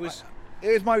was it? It was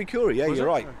It was Marie Curie, yeah, Was you're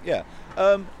it? right. Yeah.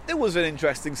 There was an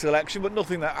interesting selection, but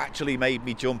nothing that actually made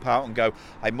me jump out and go,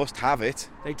 I must have it.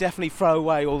 They definitely throw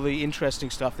away all the interesting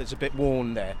stuff that's a bit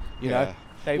worn there. You know.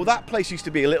 They- Well, that place used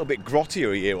to be a little bit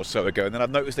grottier a year or so ago, and then I've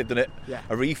noticed they've done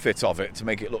a refit of it to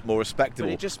make it look more But respectable.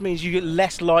 it just means you get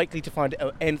less likely to find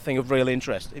anything of real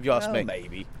interest, if you ask Well, me.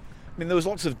 maybe. I mean, there was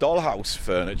lots of dollhouse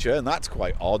furniture, and that's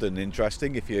quite odd and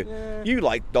interesting. If you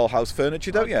like dollhouse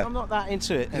furniture, don't you? I'm not that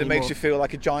into it 'Cause anymore. it makes you feel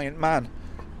like a giant man.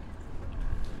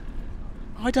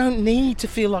 I don't need to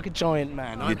feel like a giant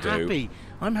man. I'm do. happy.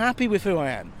 I'm happy with who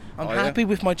I am. I'm Are you? happy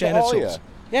with my What are genitals. you?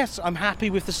 Yes, I'm happy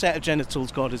with the set of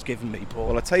genitals God has given me, Paul.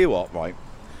 Well, I tell you what, right?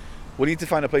 We need to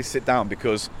find a place to sit down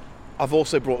because I've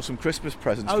also brought some Christmas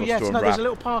presents oh for us yes, to no, unwrap. there's a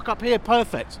little park up here.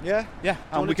 Perfect. Yeah? Yeah. Do you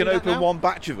And wanna we can do that open now? one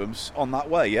batch of them on that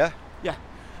way, yeah?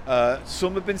 Yeah.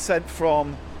 Some have been sent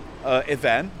from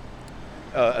Yvonne,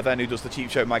 Then who does the Cheap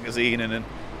Show magazine, and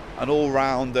an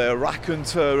all-round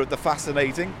raconteur of the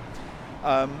fascinating.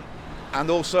 And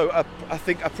also, I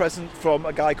think a present from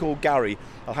a guy called Gary.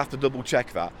 I'll have to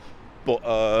double-check that. But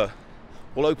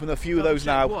we'll open a few of those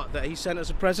now. What, that he sent us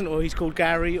a present, or he's called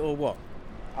Gary, or what?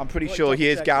 I'm pretty What sure he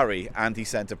is double-checking? Gary, and he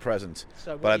sent a present.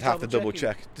 So what but are I'd you have to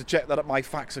double-checking? double-check to check that my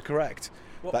facts are correct.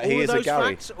 What, that all he of is those a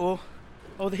Gary. facts, or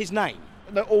his name?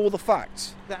 No, all the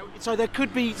facts. So there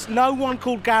could be no one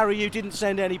called Gary who didn't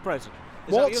send any present.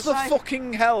 Is that what What's you're the saying?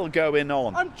 fucking hell going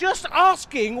on? I'm just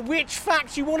asking which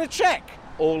facts you want to check.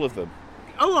 All of them.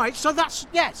 All right, so that's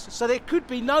yes. So there could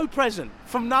be no present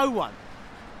from no one,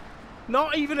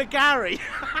 not even a Gary.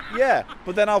 Yeah,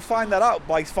 but then I'll find that out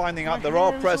by finding out there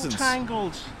are presents.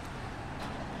 Tangled.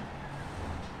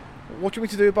 What do you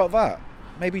want me to do about that?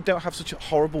 Maybe don't have such a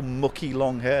horrible, mucky,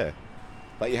 long hair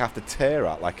that you have to tear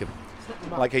at like a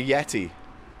yeti.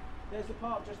 There's the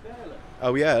park just there. Look.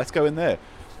 Oh yeah, let's go in there.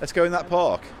 Let's go in that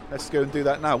park. Let's go and do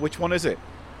that now. Which one is it?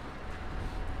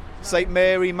 St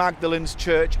Mary Magdalene's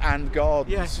Church and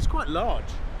Gardens. Yes, it's quite large.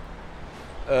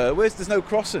 There's no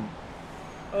crossing.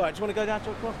 All right, do you want to go down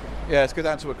to a crossing? Yeah, let's go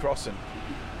down to a crossing.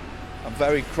 I'm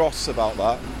very cross about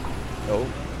that.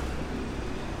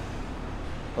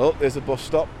 Oh, there's a bus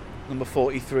stop. Number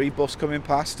 43, bus coming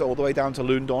past all the way down to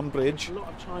Lundon Bridge. A lot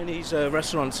of Chinese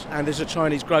restaurants, and there's a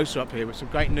Chinese grocer up here with some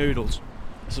great noodles.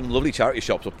 Some lovely charity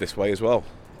shops up this way as well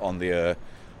on the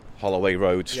Holloway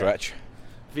Road stretch.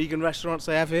 Vegan restaurants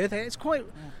they have here. It's quite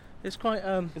There's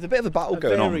a bit of a battle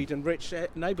going on. varied and rich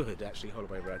neighbourhood, actually,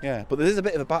 Holloway Road. Yeah, but there's a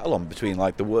bit of a battle on between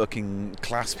like the working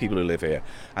class people who live here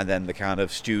and then the kind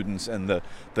of students and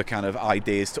the kind of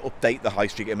ideas to update the high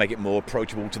street and make it more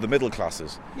approachable to the middle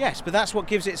classes. Yes, but that's what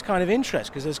gives it its kind of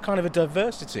interest, because there's kind of a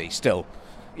diversity still,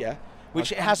 Yeah.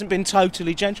 which it hasn't been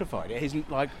totally gentrified. It isn't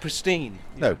like pristine.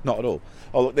 No, not at all.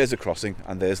 Oh, look, there's a crossing,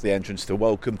 and there's the entrance to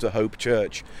Welcome to Hope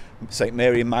Church, St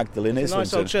Mary Magdalene, It's a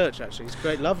nice Islington. old church, actually. It's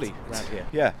great, lovely around here.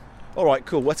 Yeah. All right,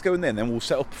 cool. Let's go in there, and then we'll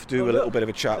set up, do Oh, a little look, bit of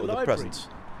a chat the with the library. presents.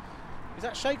 Is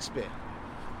that Shakespeare?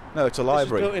 No, it's a This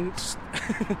library. was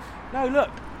built in... No, look.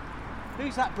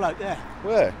 Who's that bloke there?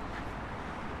 Where?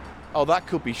 Oh, that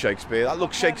could be Shakespeare. That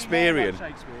looks Shakespearean.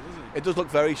 Shakespeare, doesn't It does look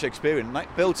very Shakespearean.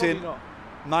 Built Probably in not.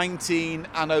 19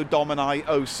 Anno Domini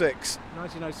 06.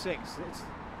 1906.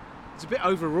 It's a bit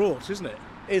overwrought, isn't it?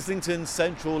 Islington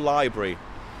Central Library.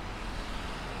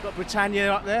 Got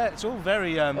Britannia up there. It's all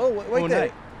very Oh, wait ornate.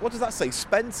 there. What does that say?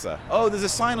 Spencer. Oh, there's a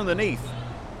sign underneath.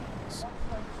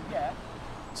 Yeah.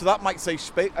 So that might say...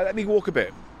 let me walk a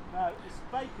bit. No, it's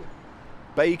Bacon.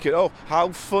 Bacon. Oh, how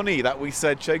funny that we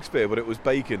said Shakespeare, but it was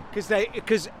Bacon.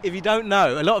 Because if you don't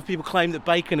know, a lot of people claim that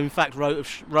Bacon, in fact,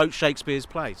 wrote Shakespeare's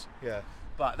plays, Yeah.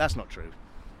 but that's not true.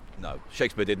 No,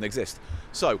 Shakespeare didn't exist.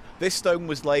 So, this stone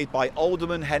was laid by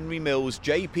Alderman Henry Mills,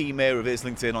 JP Mayor of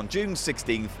Islington, on June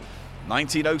 16th,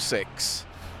 1906.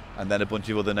 And then a bunch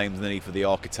of other names underneath for the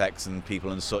architects and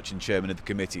people and such and chairman of the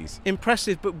committees.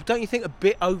 Impressive, but don't you think a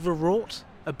bit overwrought?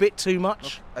 A bit too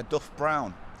much? A Duff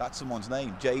Brown, that's someone's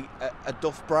name. A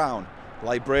Duff Brown,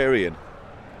 librarian.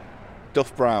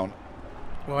 Duff Brown.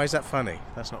 Why is that funny?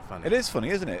 That's not funny. It is funny,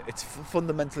 isn't it? It's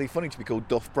fundamentally funny to be called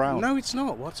Duff Brown. No, it's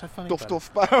not. What's so funny Duff about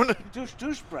Duff Brown. it?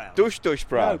 Dush Brown. Dush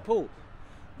Brown. No, Paul.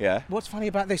 Yeah. What's funny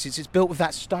about this is it's built with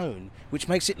that stone, which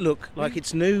makes it look like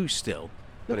it's new still.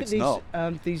 But Look it's at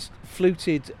not. these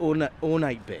fluted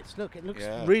ornate bits. Look, it looks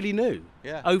Yeah. really new.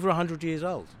 Yeah. Over 100 years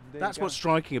old. There That's you go. what's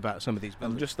striking about some of these And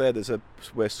buildings. just there, there's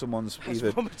where someone's Has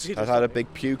either vomited has or had a something.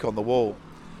 big puke on the wall.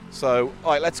 So,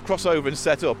 all right, let's cross over and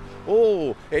set up.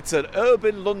 Oh, it's an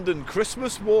urban London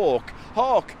Christmas walk.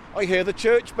 Hark, I hear the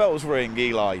church bells ring,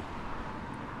 Eli.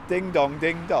 Ding dong,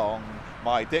 ding dong.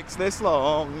 My dick's this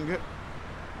long.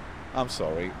 I'm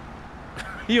sorry.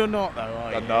 You're not, though,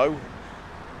 are you? No.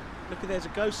 Look, there's a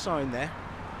ghost sign there.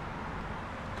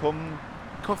 Come.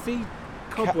 Coffee,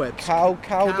 cobwebs. Cow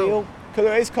deal.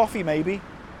 There is coffee, maybe.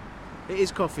 It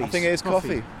is coffee. I think it is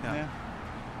coffee. Yeah.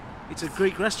 It's a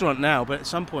Greek restaurant now, but at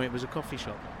some point it was a coffee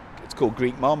shop. It's called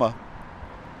Greek Mama.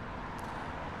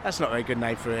 That's not a very good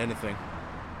name for anything.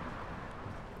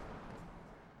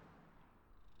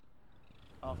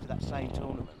 After that same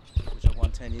tournament, which I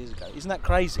won 10 years ago. Isn't that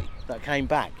crazy that I came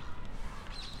back?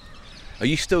 Are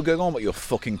you still going on with your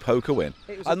fucking poker win?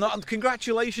 It was And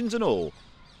congratulations and all.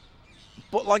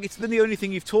 But like, it's been the only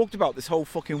thing you've talked about this whole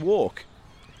fucking walk.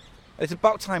 It's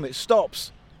about time it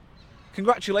stops.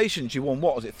 Congratulations, you won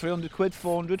what was it, 300 quid,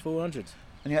 400? 400.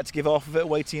 And you had to give half of it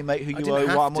away to your mate who I you didn't owe have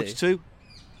how to. much to?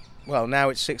 Well, now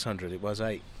it's 600. It was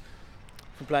 8.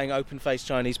 From playing open-faced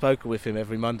Chinese poker with him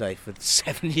every Monday for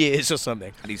 7 years or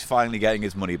something. And he's finally getting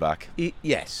his money back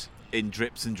Yes, in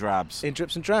drips and drabs. in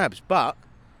drips and drabs. But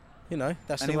You know,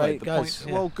 that's the Anyway, way it goes.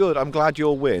 Yeah. Well, good. I'm glad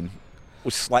your win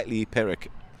was slightly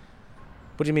Pyrrhic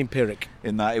What do you mean Pyrrhic?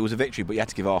 in that it was a victory, but you had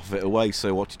to give half of it away.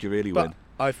 So what did you really But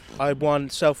win? I won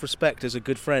self-respect as a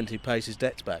good friend who pays his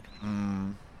debts back.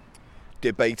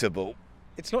 Debatable.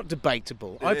 It's not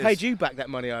debatable. It I is. paid you back that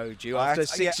money I owed you after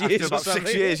 6 years. after about or something.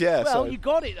 6 years, yeah. Well, so. you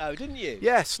got it though, didn't you?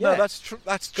 Yes, Yeah. no, that's true.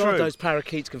 That's God, true. those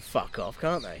parakeets can fuck off,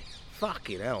 can't they?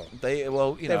 Fucking hell.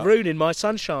 Well, They're ruining my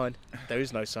sunshine. There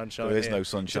is no sunshine. There is here. no It's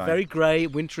a sunshine. very grey,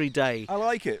 wintry day. I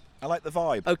like it. I like the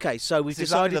vibe. Okay, so we've It's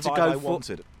exactly decided the to vibe I go for.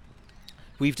 wanted.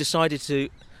 We've decided to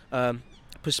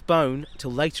postpone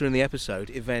till later in the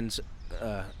episode Yven's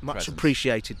much Presents.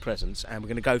 appreciated presents, and we're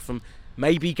going to go from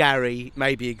maybe Gary,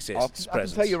 maybe exists I can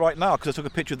presents. tell you right now because I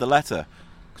took a picture of the letter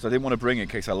because I didn't want to bring it in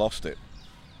case I lost it.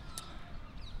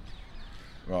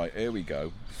 Right, here we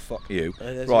go. Fuck you.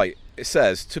 There's Right, it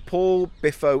says to Paul,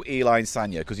 Biffo, Eli, and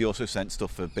Sanya because he also sent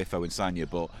stuff for Biffo and Sanya,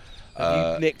 but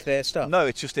Have you nicked their stuff? no,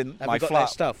 it's just in Have my you got flat. their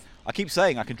stuff? I keep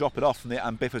saying I can drop it off,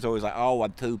 and Biffo's always like, "Oh,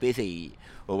 I'm too busy,"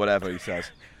 or whatever he says.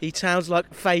 He sounds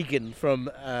like Fagin from.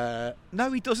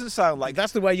 No, he doesn't sound like.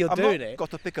 That's the way you're I'm doing not it.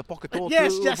 Got to pick a pocket or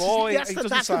Yes, two, yes, boy. yes, He doesn't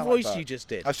that's the sound like voice that. you just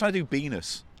did. I was trying to do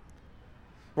Venus.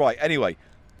 Right. Anyway,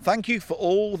 thank you for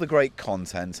all the great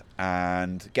content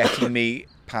and getting me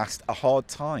past a hard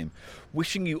time.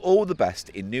 Wishing you all the best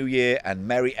in New Year and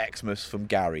Merry Xmas from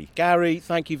Gary. Gary,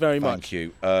 thank you very much. Thank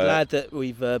you. Glad that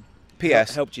we've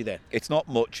P.S. helped you there. It's not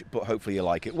much, but hopefully you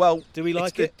like it. Well, Do we it's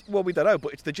like the- it? Well, we don't know,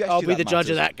 but it's the gesture. I'll be the judge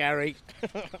of matters. that, Gary.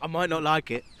 I might not like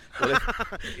it. Well,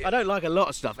 if- I don't like a lot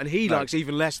of stuff, and he No. likes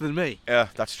even less than me. Yeah,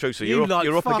 that's true. So You you're like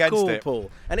up fuck against all, it. Paul.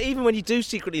 And even when you do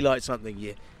secretly like something,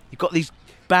 you've got these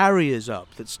barriers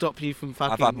up that stop you from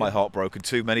fucking. I've had my heart broken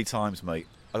too many times, mate.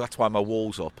 That's why my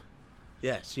wall's up.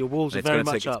 Yes, your walls And are very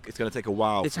gonna much take, up. It's going to take a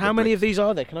while. It's for how the many brick- of these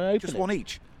are there? Can I open Just it? one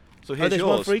each. So Oh, here's there's yours,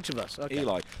 one for each of us. Okay.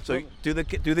 Eli. So Well-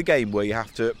 do the game where you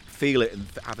have to feel it and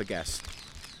have a guess.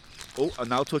 Oh, and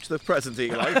now touch the present,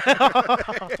 Eli.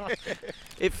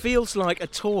 It feels like a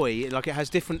toy. Like it has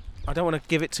different. I don't want to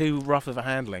give it too rough of a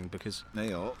handling because There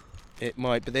you are. it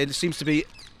might. But there seems to be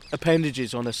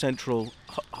appendages on a central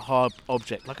hard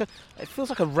object. It feels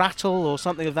like a rattle or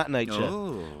something of that nature.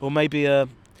 Oh. Or maybe a.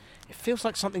 It feels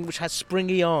like something which has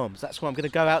springy arms. That's why I'm going to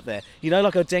go out there. You know,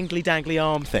 like a dangly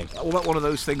arm thing. What about one of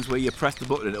those things where you press the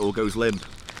button and it all goes limp?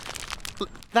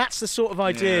 That's the sort of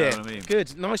idea. know what I mean.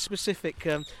 Good, nice, specific.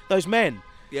 Those men.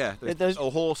 Yeah, Those-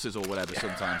 or horses or whatever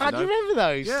sometimes. How do you remember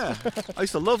those? Yeah, I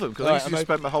used to love them because I Right, used to I'm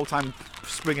spend my whole time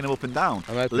springing them up and down.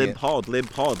 I'm opening Limp it. hard,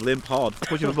 limp hard, limp hard.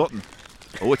 Pushing the button.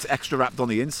 Oh, it's extra wrapped on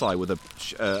the inside with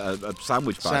a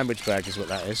sandwich bag. Sandwich bag is what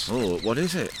that is. Oh, what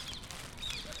is it?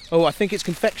 Oh, I think it's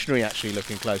confectionery actually.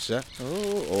 Looking closer.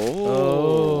 What's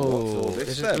all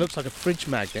this It then? looks like a fridge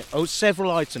magnet. Oh,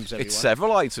 several items. Everyone. It's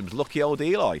several items. Lucky old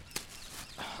Eli.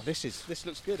 Oh, this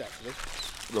looks good actually.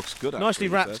 Looks good. Nicely actually,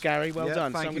 wrapped, it says. Gary. Well Yeah,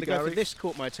 done. So thank I'm you, going to go for Gary. this.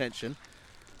 Caught my attention.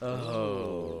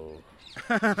 Oh.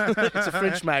 It's a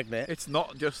fridge magnet. It's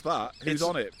not just that. Who's It's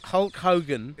on it? Hulk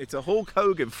Hogan. It's a Hulk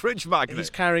Hogan fridge magnet. He's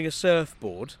carrying a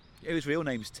surfboard. His real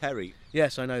name's Terry.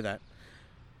 Yes, I know that.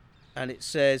 And it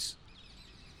says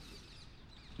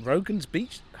Hogan's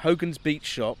Beach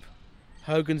Shop,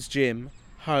 Hogan's Gym,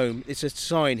 Home. It's a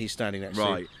sign he's standing next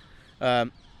Right.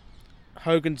 to.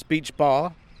 Hogan's Beach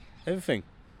Bar, everything.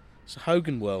 It's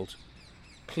Hogan World,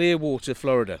 Clearwater,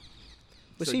 Florida.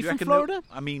 Was So he do you from reckon Florida?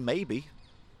 I mean, maybe,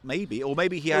 or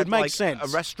maybe he It had would make like sense. a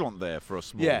restaurant there for a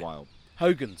small Yeah. while.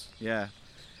 Hogan's. Yeah,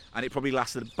 and it probably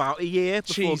lasted about a year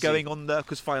before Cheesy. going under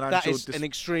because financial. That is an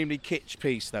extremely kitsch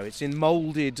piece, though. It's in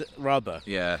moulded rubber.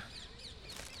 yeah,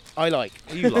 I like.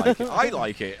 you like it. I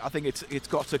like it. I think it's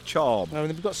got a charm. And then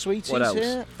we've got sweeties What else?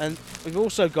 here, and we've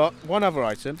also got one other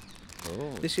item.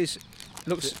 This is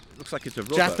looks Looks like it's a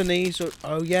rubber. Japanese.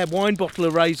 Oh yeah, wine bottle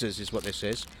erasers is what this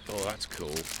is. Oh, that's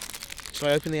cool. So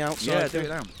I open the outside. Yeah, do thing? it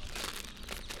now.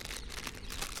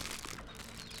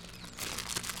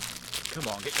 Come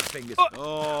on, get your fingers.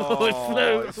 Oh, it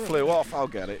flew. It flew off. I'll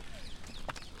get it.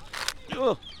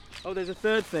 Oh, there's a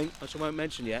third thing which I won't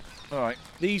mention yet. All right.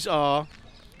 These are,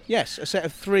 yes, a set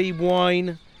of 3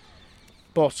 wine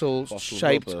bottles Bottle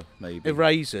shaped rubber, maybe.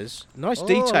 erasers. Nice Oh, I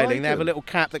detailing. like They have a them. little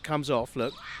cap that comes off.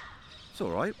 Look, It's all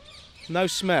right. no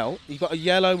smell. You've got a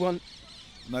yellow one.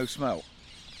 No smell.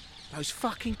 Those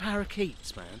fucking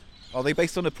parakeets, man. Are they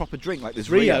based on a proper drink like this?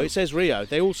 Rio. It says Rio.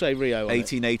 They all say Rio on it.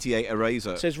 1888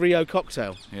 eraser. It says Rio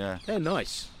cocktail. Yeah. They're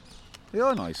nice. They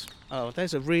are nice. Oh,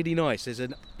 there's a really nice. There's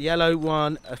a yellow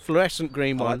one, a fluorescent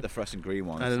green I one, like the fluorescent green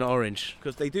ones. and an orange.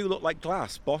 Because they do look like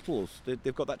glass bottles.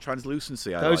 They've got that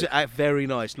translucency. Those like. are very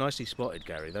nice. Nicely spotted,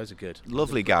 Gary. Those are good.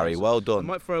 Lovely, Gary. Well I done.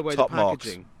 might throw away Top the marks.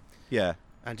 packaging. Yeah.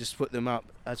 and just put them up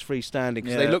as freestanding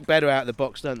because Yeah. they look better out of the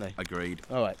box, don't they? Agreed.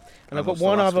 All right. And I've got what's the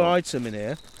one last other one? item in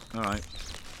here, All right.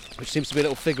 which seems to be a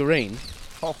little figurine,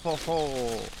 Ho, ho,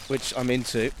 ho. which I'm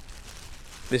into.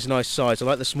 This nice size. I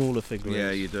like the smaller figurines.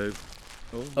 Yeah, you do.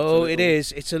 Oh, it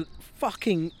is. It's a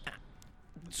fucking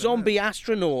zombie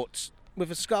astronaut with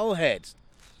a skull head.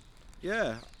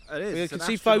 Yeah, it is. You It's can an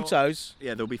see astronaut. photos.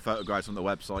 Yeah, there'll be photographs on the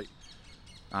website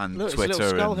and Look, Twitter it's a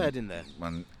little skull and, head in there.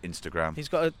 and Instagram. He's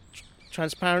got a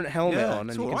transparent helmet Yeah, on,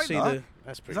 it's and you all can right, see that. the.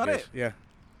 That's pretty that good. it? Yeah.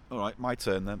 All right, my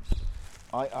turn then.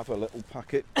 I have a little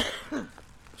packet.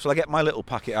 Shall I get my little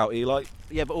packet out, Eli?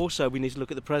 Yeah, but also we need to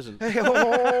look at the present.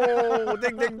 Oh,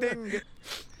 ding, ding, ding.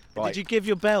 Right. Did you give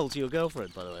your bell to your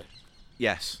girlfriend, by the way?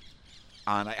 Yes.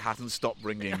 And it hasn't stopped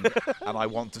ringing, and I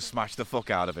want to smash the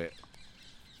fuck out of it.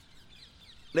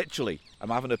 Literally, I'm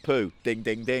having a poo. Ding,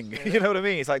 ding, ding. You know what I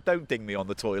mean? It's like, don't ding me on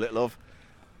the toilet, love.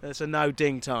 It's a no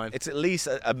ding time. It's at least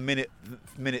a minute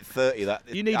 30. That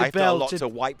You need I a have to have bell lots to-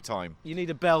 of wipe time. You need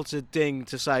a bell to ding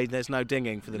to say there's no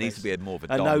dinging for the There needs next. to be more of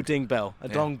a a dong. no ding bell, a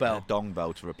Yeah, dong bell, A dong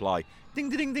bell to reply. Ding,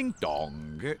 ding, ding, ding,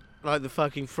 dong. like the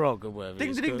fucking frog or whatever.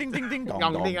 Ding, it's ding, called. ding, ding, ding, dong,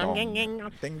 Dong, dong, ding, dong. ding, ding,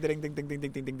 ding. Ding, ding, ding, ding, ding,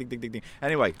 ding, ding, ding, ding, ding, ding.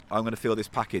 Anyway, I'm going to feel this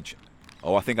package.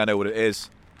 Oh, I think I know what it is.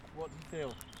 What do you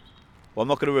feel? Well, I'm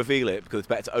not going to reveal it because it's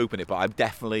better to open it, but I'm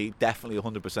definitely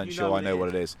 100% You sure know I know what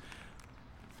it is.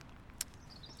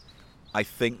 I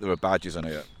think there are badges on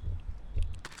here.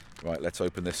 Right, let's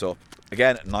open this up.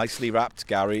 Again, nicely wrapped,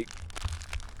 Gary.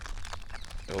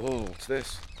 Oh, what's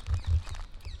this?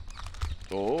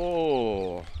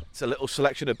 Oh, it's a little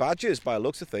selection of badges by the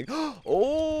looks of things.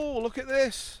 Oh, look at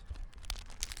this.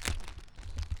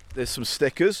 There's some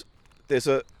stickers. There's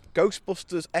a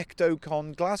Ghostbusters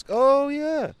Ectocon Glasgow. Oh,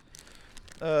 yeah.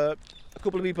 A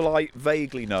couple of people I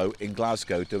vaguely know in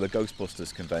Glasgow do a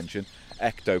Ghostbusters convention,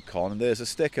 Ectocon, and there's a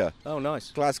sticker. Oh,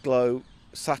 nice. Glasgow,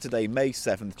 Saturday, May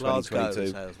 7th, Glasgow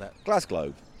 2022. says that.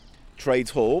 Glasgow.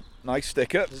 Trades Hall, nice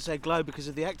sticker. Does it say glow because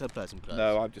of the ectoplasm clothes?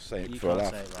 No, I'm just saying it You for a can't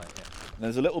laugh. say it right, yeah. And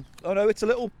there's a little, oh no, it's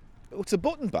a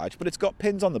button badge, but it's got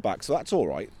pins on the back, so that's all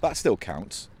right. That still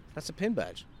counts. That's a pin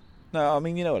badge. No, I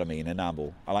mean, you know what I mean,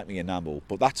 enamel. I like me enamel,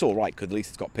 but that's all right, because at least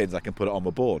it's got pins, I can put it on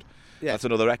my board. Yeah. That's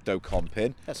another Ectocon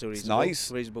pin. That's a It's reasonable, nice.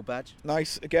 reasonable badge.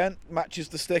 Nice, again, matches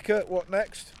the sticker. What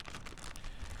next?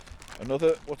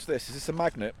 Another, what's this? Is this a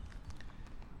magnet?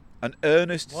 An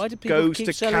Ernest Why do people goes keep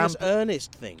to selling us camp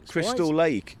earnest things? Crystal Why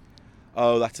Lake.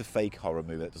 Oh, that's a fake horror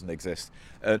movie that doesn't exist.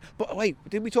 But wait,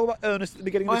 did we talk about Ernest at the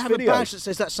beginning of I this have video? a badge that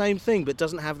says that same thing but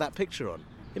doesn't have that picture on.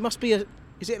 It must be a...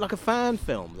 Is it like a fan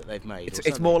film that they've made?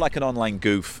 It's more like an online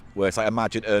goof where it's like,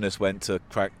 imagine Ernest went to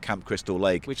Camp Crystal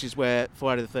Lake. Which is where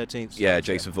Friday the 13th... Yeah, starts,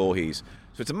 Jason Voorhees.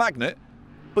 So it's a magnet.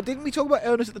 But didn't we talk about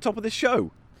Ernest at the top of this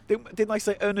show? Didn't I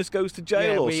say Ernest goes to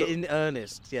jail? Yeah, or we so? in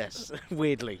earnest, yes.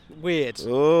 Weirdly. Weird.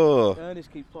 Oh,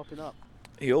 Ernest keeps popping up.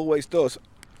 he always does.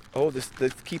 Oh,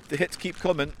 the hits keep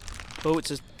coming. Oh, it's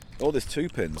a... Oh, there's 2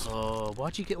 pins. Oh,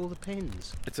 why'd you get all the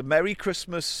pins? It's a Merry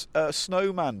Christmas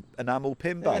snowman enamel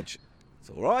pin Yeah. badge. It's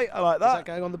all right. I like Is that that.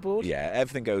 going on the board? Yeah,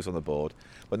 everything goes on the board.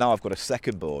 But now I've got a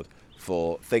second board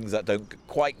for things that don't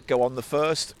quite go on the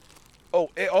first. Oh,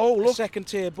 look. Second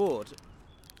tier board.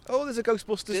 Oh, there's a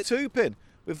Ghostbusters 2 pin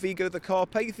with Vigo the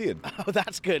Carpathian. Oh,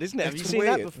 that's good, isn't it? Have you It's seen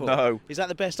that weird. before? No. Is that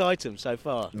the best item so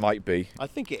far? Might be. I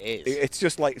think it is. It's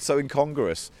just like so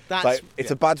incongruous. That's- It's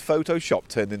yeah. a bad Photoshop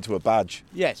turned into a badge.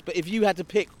 Yes, but if you had to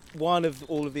pick one of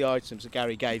all of the items that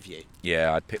Gary gave you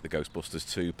Yeah, I'd pick the Ghostbusters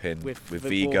 2 pin with the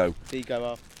Vigo. board, Vigo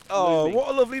up. Oh, Looming. what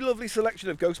a lovely, lovely selection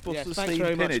of Ghostbusters Yes, thanks themed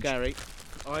very much, pinnage. Gary.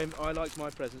 I like my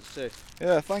presents too.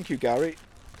 Yeah, thank you, Gary.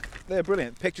 They're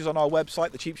brilliant. Pictures on our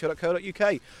website,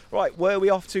 thecheapshow.co.uk. Right, where are we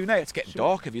off to now? It's getting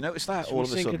dark. Have you noticed that? Should All we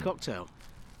of a sink a sudden. cocktail?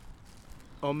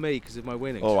 On me, because of my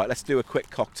winnings. All right, let's do a quick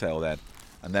cocktail then,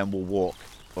 and then we'll walk.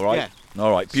 All right. Yeah.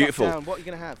 All right. Suck Beautiful. down. What are you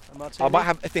going to have? A martini? I might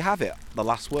have, if they have it, the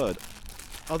last word.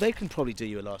 Oh, they can probably do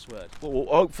you a last word. Well,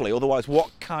 hopefully. Otherwise,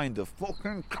 what kind of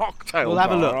fucking cocktail? We'll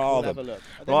have a bar look. are We'll them? have a look.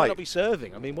 They Right. might not be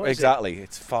serving. I mean, what is Exactly.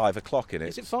 It's 5 o'clock in it? it.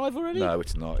 Is it 5 already? No,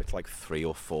 it's not. It's like 3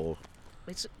 or 4.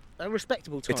 It's a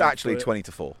respectable time. It's actually for a 20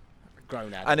 to 4.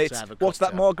 grown adult And to it's have a what's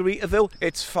that, cocktail. Margaritaville?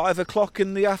 It's 5 o'clock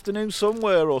in the afternoon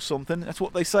somewhere or something. That's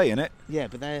what they say, innit? Yeah,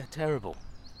 but they're terrible.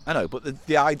 I know, but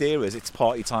the idea is it's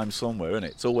party time somewhere, isn't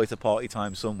it? It's always a party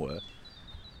time somewhere.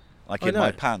 Like I in my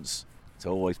know. pants. It's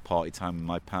always party time in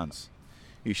my pants.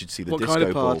 You should see the What disco kind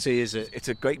of ball. party is it? It's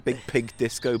a great big pink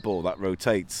disco ball that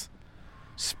rotates,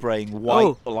 spraying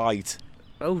white light.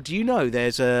 Oh, do you know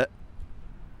there's a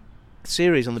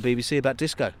series on the BBC about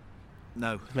disco?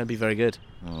 No. It's meant to be very good.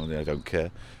 Oh, yeah, I don't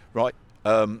care. Right,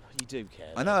 You do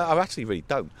care. I know, I actually really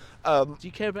don't. Do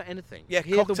you care about anything? Yeah,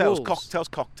 Hear the cocktails, wolves.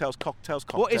 cocktails.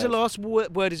 What is the last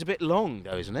word is a bit long,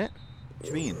 though, isn't it? What do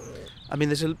you mean? I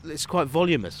mean, it's quite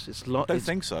voluminous. It's I don't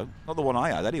think so. Not the one I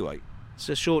had, anyway. It's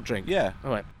a short drink. Yeah.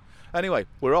 All right. Anyway,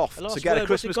 we're off A last to get word, a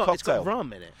Christmas what's it got? cocktail. It's got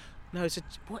rum in it. No,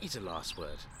 what is the last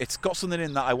word? It's got something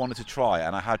in that I wanted to try,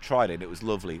 and I had tried it, and it was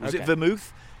lovely. Was it Okay.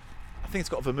 vermouth? I think it's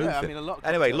got vermouth Yeah, I in. mean, a lot of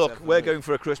Anyway, cocktails look, have we're vermouth. going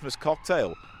for a Christmas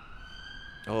cocktail.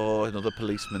 Oh, another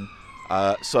policeman.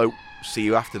 So, see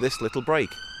you after this little break.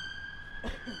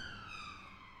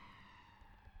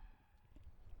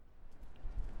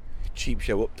 Cheap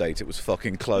show update. It was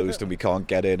fucking closed, and we can't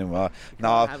get in. And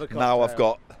now have a I've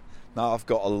cocktail.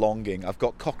 got a longing. I've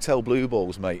got cocktail blue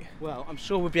balls, mate. Well, I'm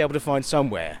sure we'll be able to find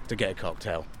somewhere to get a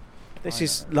cocktail. This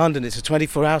is London. It's a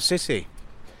 24-hour city.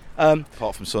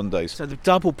 Apart from Sundays. So the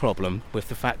double problem with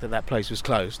the fact that place was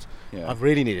closed, Yeah. I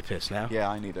really need a piss now. Yeah,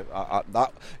 I need it.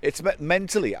 It's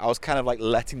mentally, I was kind of like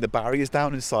letting the barriers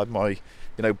down inside my,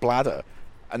 bladder,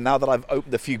 and now that I've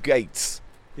opened a few gates,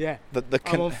 Yeah. the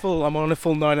I'm on a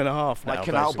full 9.5 now. my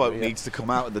canal boat basically, yeah. needs to come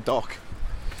out of the dock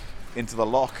into the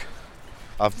lock.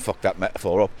 I've fucked that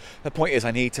metaphor up. The point is,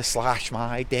 I need to slash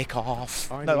my dick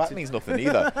off. I No, need that to- means nothing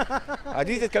either. I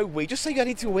need to go wee. Just say I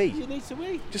need to wee. You need to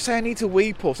wee. Just say I need to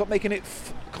wee, Paul. Stop making it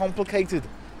complicated.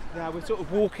 Now we're sort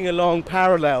of walking along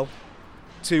parallel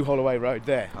to Holloway Road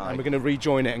there, Aye. and we're going to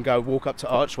rejoin it and go walk up to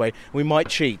Archway. We might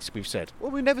cheat, we've said. Well,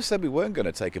 we never said we weren't going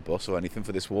to take a bus or anything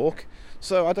for this walk,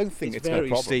 so I don't think it's no very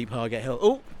problem. steep, Hargate Hill.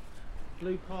 Oh,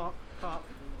 Blue Park.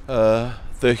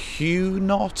 The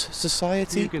Huguenot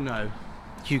Society.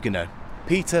 Huguenot.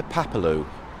 Peter Papalou,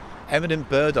 eminent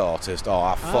bird artist.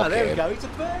 Oh, fuck there we him. go. He's a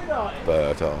bird artist.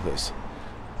 Bird artist.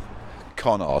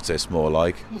 Con artist, more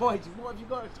like. What have you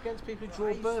got against people who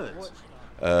draw birds?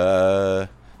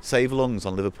 Save Lungs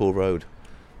on Liverpool Road.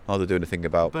 Oh, they're doing a thing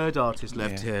about Bird artist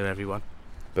left Yeah. here, everyone.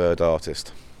 bird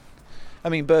artist. I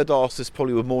mean, bird artists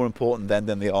probably were more important then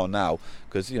than they are now,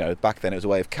 because back then it was a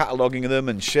way of cataloguing them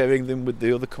and sharing them with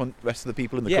the other rest of the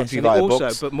people in the country and via also,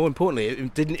 books. but more importantly,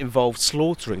 it didn't involve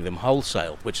slaughtering them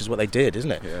wholesale, which is what they did, isn't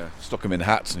it? Yeah, stuck them in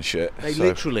hats and shit. They so-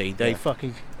 literally, yeah.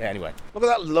 fucking. Anyway, Look at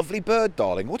that lovely bird,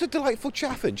 darling. What a delightful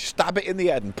chaffinch. Stab it in the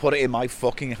head and put it in my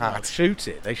fucking hat. shoot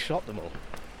it. They shot them all.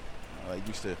 I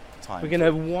used to time. We're going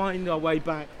to wind our way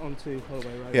back onto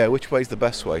Holloway Road. Yeah, which way's the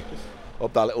best way?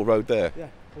 Up that little road there. Yeah.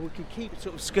 Or we can keep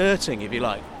sort of skirting if you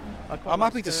like. I'm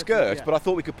happy to skirt, but I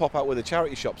thought we could pop out where the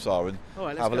charity shops are and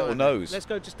have a little nose. Let's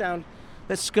go just down.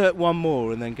 Let's skirt one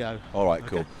more and then go. All right,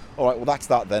 cool. All right, well, that's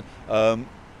that then.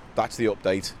 That's the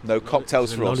update. No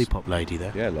cocktails There's for a us. lollipop lady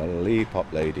there. Yeah,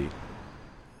 lollipop lady.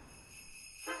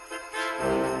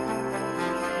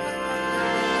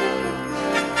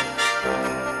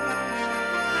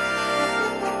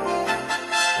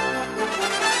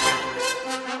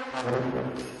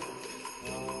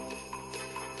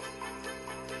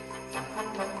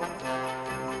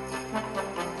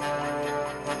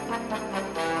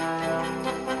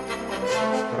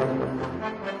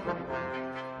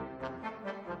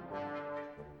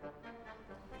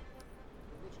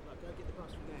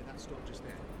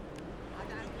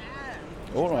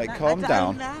 All right, calm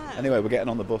down. Anyway, we're getting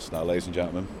on the bus now, ladies and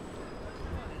gentlemen.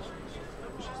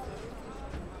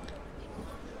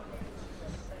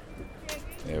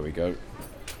 There we go.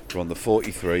 We're on the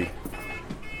 43.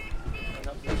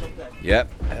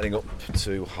 Yep, heading up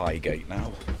to Highgate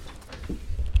now.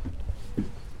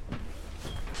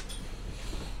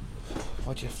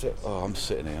 Why'd you have to... Oh, I'm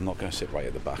sitting here. I'm not going to sit right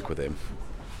at the back with him.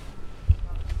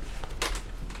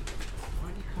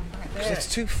 Because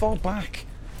it's too far back.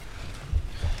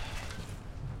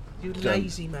 You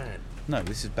lazy man. No,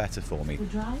 this is better for me. The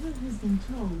driver has been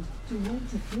told to wait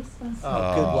at this bus Oh,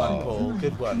 stop good one, for Paul.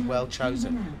 Good one. time Well to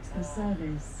chosen. even out the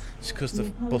service. It's because We the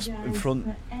bus in apologise front...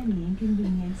 for any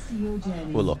inconvenience to your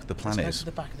journey. Well, look, the plan Let's go is... to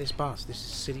the back of this bus. This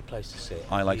is a silly place to sit.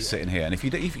 I like You- sitting here, and if you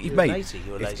You're mate, lazy,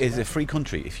 you're a lazy it's a man. free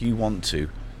country. If you want to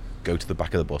go to the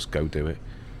back of the bus, go do it.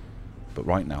 But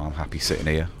right now, I'm happy sitting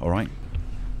here. All right,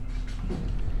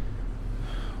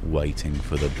 waiting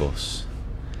for the bus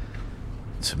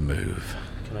to move.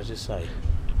 Can I just say,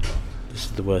 this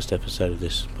is the worst episode of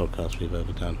this podcast we've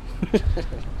ever done.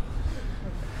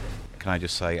 Can I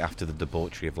just say, after the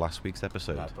debauchery of last week's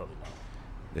episode, No, probably not.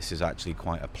 this is actually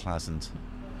quite a pleasant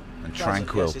and Pleasant,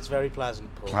 tranquil, Yes, it's very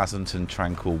pleasant, Paul. pleasant and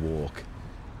tranquil walk.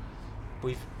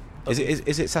 We've. Is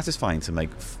it satisfying to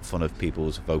make fun of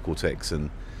people's vocal tics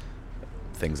and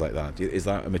things like that? Is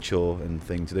that a mature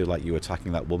thing to do? Like you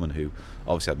attacking that woman who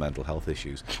obviously had mental health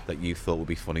issues that you thought would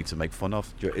be funny to make fun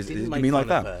of? Do you Didn't you make mean like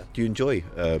fun that? of her. Do you enjoy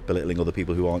belittling other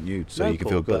people who aren't you so No, you can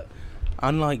Paul, feel good?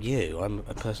 unlike you, I'm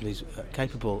a person who's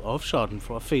capable of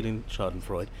Schadenfreude, feeling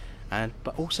Schadenfreude,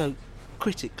 but also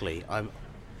critically, I'm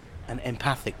an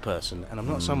empathic person, and I'm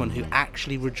not someone who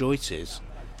actually rejoices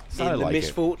in Sounded the like it.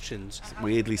 misfortunes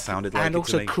Weirdly sounded like and it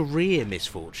also to me. career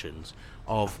misfortunes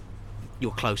of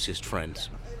your closest friends.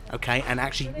 Okay, and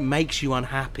actually makes you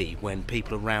unhappy when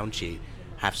people around you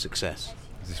have success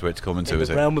Is this where it's coming in to, is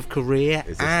the it? realm of career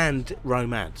Is this- and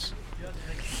romance.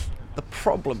 The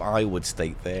problem I would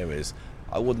state there is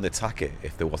I wouldn't attack it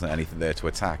if there wasn't anything there to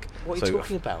attack. What are you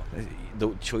talking about? The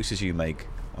choices you make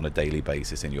on a daily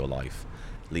basis in your life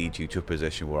lead you to a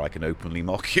position where I can openly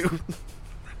mock you.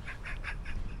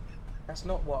 That's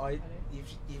not what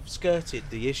you've skirted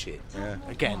the issue. Yeah.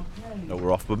 Again. No,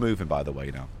 we're off. We're moving, by the way,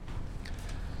 now.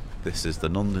 This is the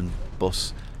London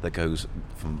bus that goes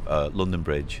from London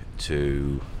Bridge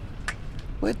to...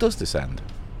 Where does this end?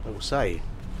 I will say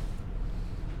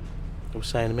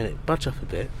in a minute. Budge up a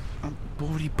bit. I'm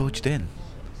already budged in.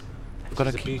 I've got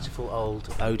It's a beautiful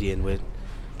old Odeon we're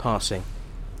passing.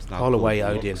 Holloway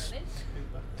Odeon.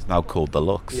 It's now called the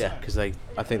Lux. Yeah, because I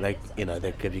think they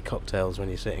give you cocktails when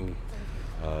you're sitting.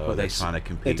 Well, they're trying to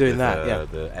compete They're doing with that, yeah.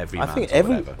 the Everyman I think or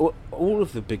whatever, all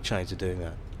of the big chains are doing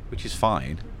that. which is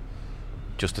fine.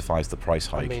 Justifies the price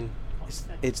hike. I mean,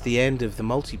 it's the end of the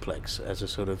multiplex as a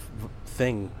sort of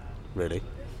thing, really.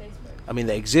 I mean,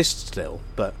 they exist still,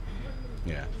 but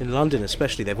yeah. in London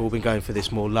especially, they've all been going for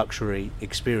this more luxury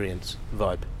experience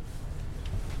vibe.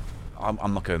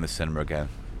 I'm not going to the cinema again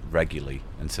regularly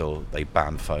until they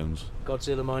ban phones.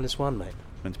 Godzilla -1, mate.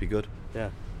 Meant to be good. Yeah.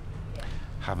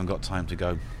 Haven't got time to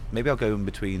go. Maybe I'll go in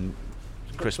between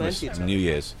Christmas plenty of and time. New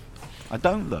Year's. I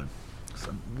don't though. 'Cause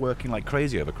I'm working like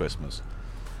crazy over Christmas.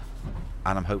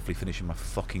 And I'm hopefully finishing my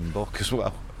fucking book as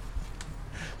well.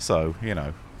 So,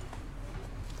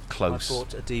 close. I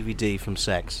bought a DVD from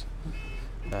Sex.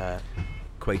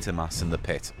 Quatermass in the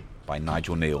Pit by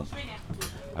Nigel Neal.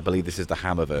 I believe this is the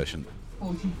Hammer version.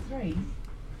 43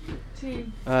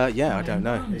 to Yeah, I don't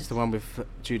know. It's the one with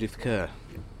Judith Kerr.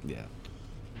 Yeah.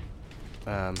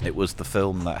 Um, It was the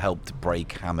film that helped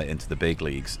break Hammer into the big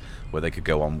leagues, where they could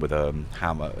go on with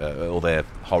Hammer, all their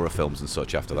horror films and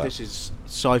such after that. This is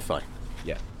sci-fi,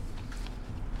 Yeah.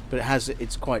 but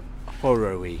it's quite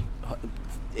horror-y.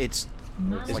 It's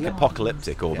It's like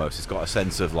apocalyptic almost. It's got a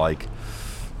sense of like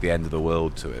the end of the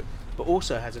world to it. but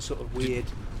also has a sort of weird.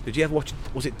 Did you ever watch?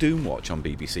 Was it Doomwatch on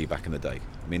BBC back in the day?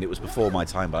 I mean, it was before my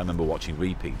time, but I remember watching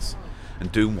repeats.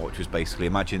 And Doomwatch was basically,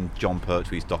 imagine John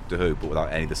Pertwee's Doctor Who, but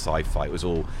without any of the sci-fi. It was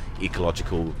all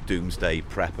ecological, doomsday,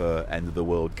 prepper, end of the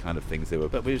world kind of things. They were.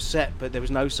 But there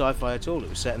was no sci-fi at all. It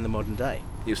was set in the modern day.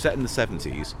 It was set in the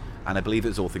 70s, and I believe it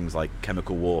was all things like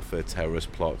chemical warfare,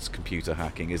 terrorist plots, computer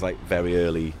hacking. Is like very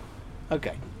early,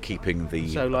 Okay. keeping the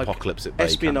So like apocalypse at bay. kind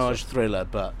of espionage stuff. thriller,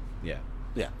 but Yeah.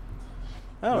 yeah.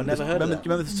 Oh, I never heard of that. Do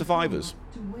you remember The Survivors?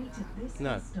 to wait at this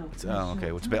No. bus stop It's, for a oh, okay. short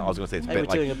Well, it's a bit. I was going to say it's a They bit were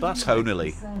like doing a bus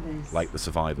tonally service. like The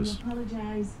Survivors. We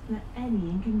apologise for any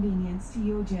inconvenience to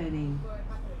your journey.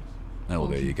 Oh,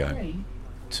 there you go. 43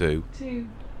 To to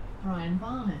Brian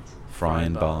Barnett.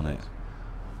 Brian Barnett.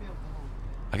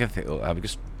 I can think.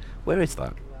 Where is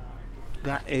that?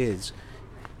 That is.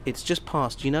 It's just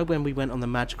past. You know when we went on the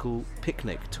magical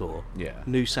picnic tour? Yeah.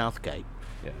 New Southgate.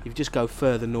 Yeah. You just go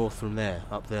further north from there,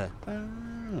 up there, Ah.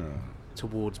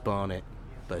 towards Barnet,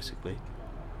 basically.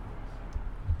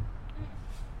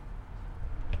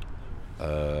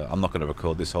 I'm not going to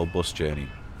record this whole bus journey.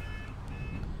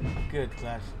 Good.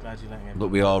 Glad you let me.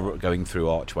 Look, we are going through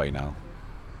Archway now,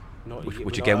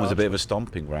 which again was a bit of a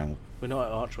stomping ground. We're not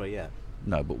at Archway yet.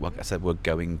 No, but like I said, we're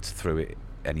going through it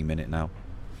any minute now.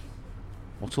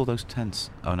 What's all those tents?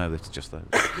 Oh no, it's just those.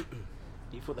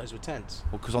 You thought those were tents?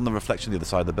 Well, because on the reflection on the other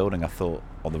side of the building, I thought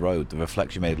on the road, the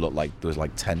reflection made it look like there was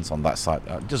like tents on that side.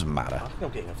 It doesn't matter. I think I'm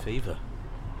getting a fever.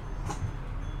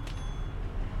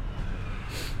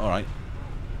 All right.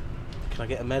 Can I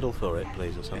get a medal for it,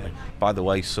 please, or something? By the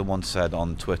way, someone said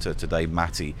on Twitter today,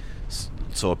 Matty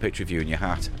saw a picture of you in your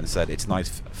hat and said it's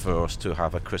nice for us to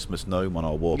have a Christmas gnome on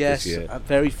our walk Yes, this year.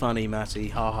 very funny, Matty.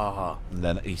 Ha ha ha. And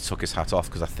then he took his hat off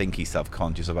because I think he's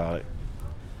self-conscious about it.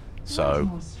 So,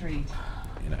 Westmore Street.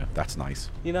 that's nice.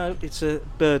 You know, it's a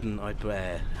burden I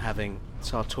bear, having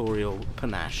sartorial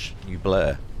panache. You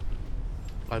Blair.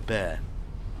 I bear,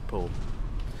 Paul.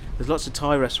 There's lots of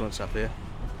Thai restaurants up here.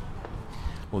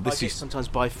 Well, I this get is sometimes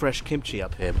buy fresh kimchi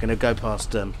up here. We're going to go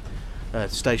past a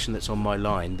station that's on my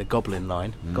line, the Goblin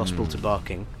line, Gospel to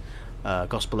Barking,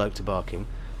 Gospel Oak to Barking.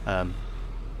 anyway.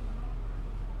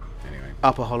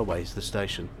 Upper Holloway's the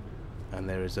station, and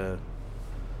there is a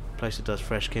place that does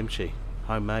fresh kimchi,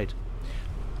 homemade.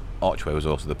 Archway was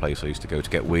also the place I used to go to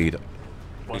get weed.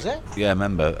 Was it? Yeah,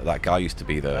 remember that guy used to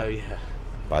be there Oh yeah.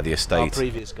 by the Our estate.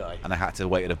 previous guy. And I had to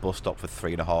wait at a bus stop for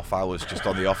 3.5 hours just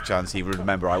on the off chance he would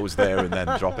remember I was there and then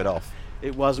drop it off.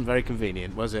 It wasn't very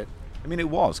convenient, was it? I mean, it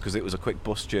was, because it was a quick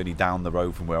bus journey down the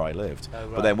road from where I lived. Oh,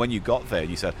 right. But then when you got there,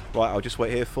 you said, right, I'll just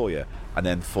wait here for you. And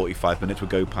then 45 minutes would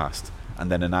go past,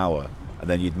 and then an hour. And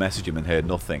then you'd message him and hear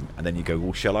nothing. And then you go,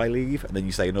 well, shall I leave? And then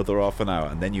you say another half an hour.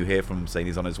 And then you hear from him saying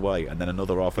he's on his way. And then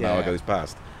another half an hour Yeah. goes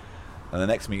past. And the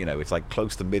next thing you know, it's like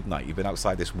close to midnight. You've been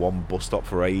outside this one bus stop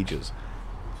for ages.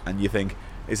 And you think,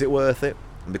 is it worth it?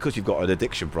 And because you've got an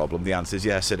addiction problem, the answer is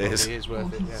yes, it is. It is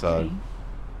worth it. Yeah. So-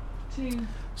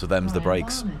 So them's the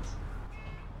brakes.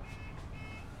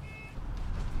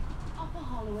 Upper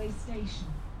Holloway Station.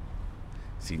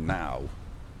 See, now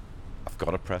I've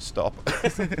got to press stop.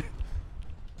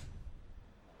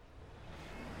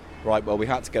 Right, well, we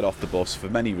had to get off the bus for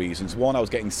many reasons. One, I was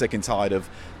getting sick and tired of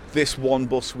this one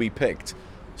bus we picked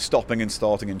stopping and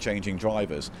starting and changing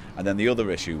drivers. And then the other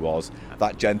issue was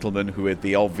that gentleman who had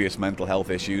the obvious mental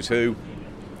health issues, who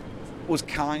was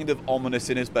kind of ominous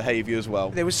in his behaviour as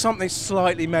well. There was something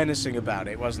slightly menacing about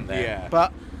it, wasn't there? Yeah.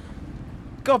 But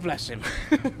God bless him.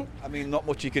 I mean, not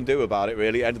much you can do about it,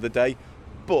 really, end of the day.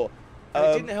 But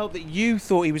it didn't help that you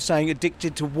thought he was saying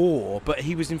addicted to war, but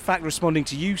he was in fact responding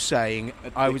to you saying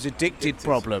I was addicted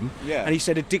problem. Yeah. And he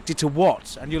said addicted to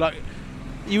what? And you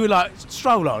were like,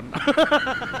 stroll on.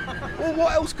 well,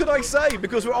 what else could I say?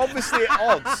 Because we're obviously at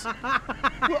odds.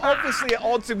 We're obviously at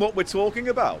odds in what we're talking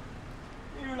about.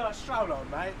 You were like, stroll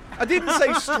on, mate. I didn't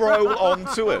say stroll on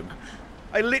to him.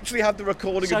 I literally had the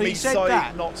recording So of he me said saying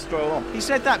that? not stroll on. He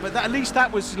said that, but at least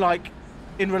that was like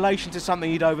in relation to something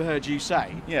he'd overheard you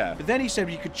say. Yeah. But then he said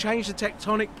you could change the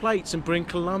tectonic plates and bring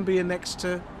Colombia next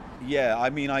to Yeah, I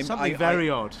mean, something very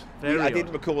odd. Very I odd.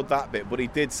 didn't record that bit, but he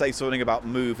did say something about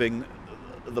moving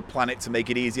the planet to make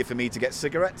it easier for me to get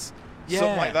cigarettes.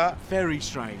 Something like that. Very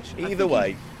strange. I Either think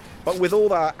way. But with all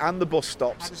that and the bus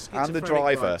stops Had a and the schizophrenic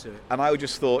driver, vibe to it. and I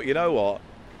just thought, you know what?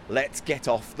 Let's get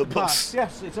off the bus.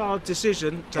 Yes, it's our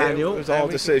decision, Yeah, Daniel. it was our and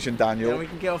we decision, Can, Daniel. and we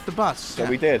can get off the bus. So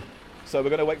we did. So we're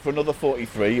going to wait for another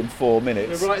 43 in 4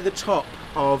 minutes. We're right at the top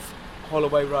of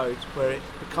Holloway Road, where it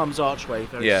becomes Archway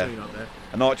very Yeah. soon up there.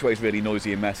 And Archway's really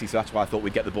noisy and messy, so that's why I thought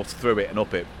we'd get the bus through it and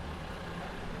up it.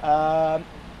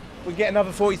 We get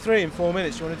another 43 in 4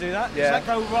 minutes. You want to do that? Yeah. Does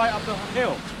that go right up the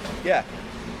hill? Yeah.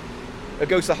 It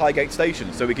goes to Highgate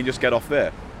Station, so we can just get off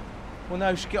there. Well, no,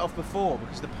 we should get off before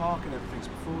because the park and everything's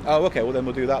before. Oh, okay, well then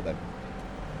we'll do that then.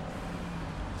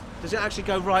 Does it actually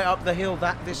go right up the hill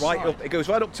this Right side? up, it goes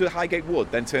right up to Highgate Wood,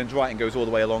 then turns right and goes all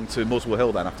the way along to Muswell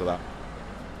Hill then after that.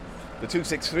 The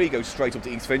 263 goes straight up to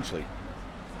East Finchley.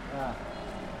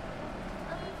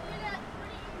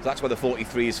 So that's where the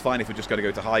 43 is fine if we're just going to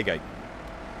go to Highgate.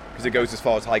 Because it goes as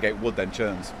far as Highgate Wood, then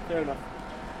turns. Fair enough.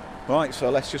 Right,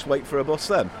 so let's just wait for a bus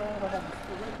then.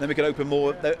 Then we can open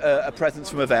more a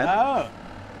presents from Event. Oh.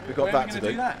 We've got Where that are we to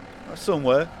gonna do. that?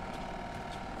 Somewhere.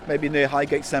 Maybe near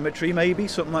Highgate Cemetery, maybe,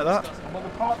 something like that. Will the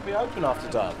park be open after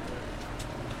dark?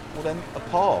 Well then, a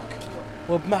park.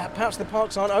 Well, perhaps the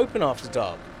parks aren't open after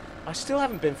dark. I still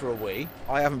haven't been for a wee.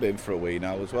 I haven't been for a wee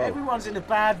now as well. Everyone's in a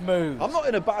bad mood. I'm not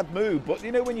in a bad mood, but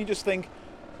you know when you just think,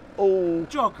 oh,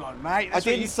 Jog on, mate. I That's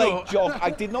what you didn't say thought. jog.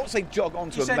 I did not say jog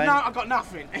onto You a said, men. no, I got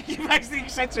nothing. You basically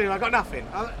said to him, I got nothing.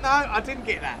 No, I didn't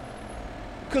get that.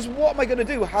 Because what am I going to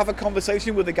do? Have a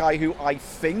conversation with a guy who I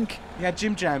think He had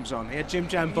Jim Jams on. He had Jim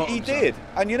Jam bottoms he did.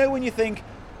 And you know when you think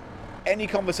any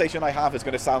conversation I have is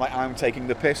going to sound like I'm taking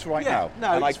the piss right Yeah, now,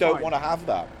 no, and I it's don't fine. want to have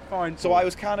that. Fine. So I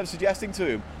was kind of suggesting to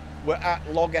him, we're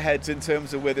at loggerheads in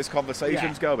terms of where this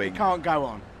conversation's going. It can't go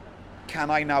on. Can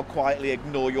I now quietly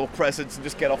ignore your presence and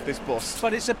just get off this bus?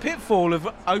 But it's a pitfall of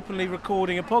openly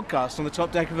recording a podcast on the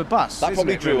top deck of a bus. That isn't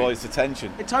probably it, drew really? all his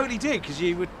attention. It totally did, because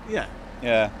you would, yeah.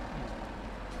 Yeah.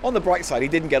 On the bright side, he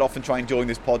didn't get off and try and join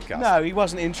this podcast. No, he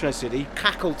wasn't interested. He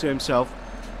cackled to himself.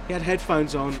 He had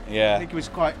headphones on. Yeah. I think he was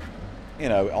quite. You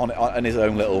know, on his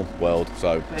own little world.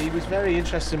 So He was very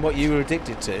interested in what you were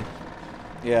addicted to.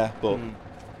 yeah, but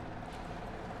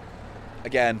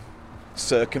again,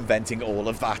 circumventing all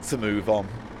of that to move on.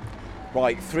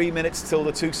 Right, 3 minutes till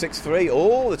the 263.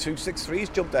 Oh, the 263's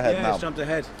jumped ahead Yeah, now. it's jumped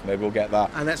ahead. Maybe we'll get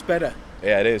that. And that's better.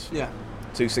 Yeah, it is. Yeah.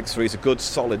 263 is a good,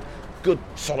 solid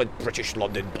British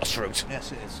London bus route.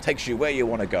 Yes, it is. Takes you where you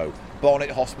want to go.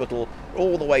 Barnet Hospital,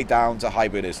 all the way down to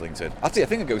Highbury Islington. Actually, I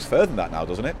think it goes further than that now,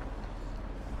 doesn't it?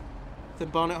 The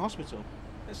Barnet Hospital.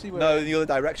 Let's see where. No, the other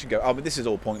direction go. Oh, but this is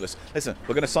all pointless. Listen,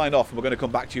 we're going to sign off and we're going to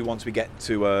come back to you once we get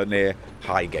to near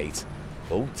Highgate.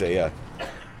 Oh dear.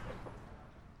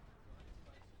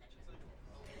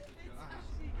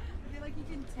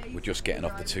 We're we're just getting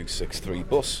off the 263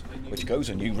 bus, which goes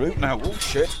a new route now. Oh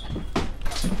shit!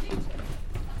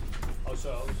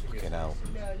 Fucking hell!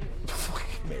 Fuck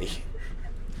me!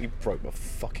 You broke my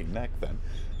fucking neck then.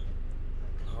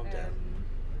 Calm down.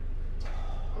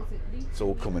 It's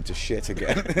all coming to shit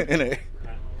again, innit?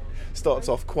 Starts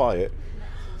off quiet,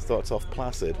 starts off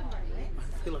placid,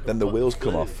 then the wheels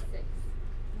come off.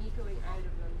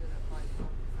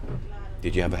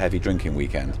 Did you have a heavy drinking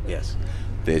weekend? Yes.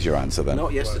 There's your answer then.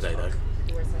 Not yesterday though.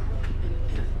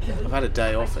 I've had a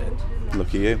day off it. Look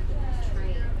at you.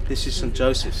 This is St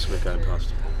Joseph's we're going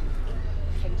past.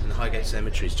 And the Highgate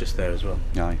Cemetery is just there as well.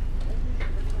 Aye.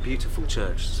 Beautiful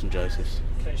church, St Joseph's.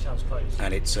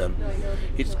 And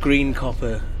it's green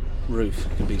copper roof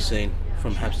can be seen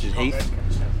from Hampstead Heath.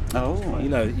 Oh. You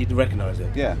know, you'd recognise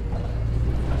it. Yeah.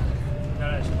 No,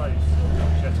 it's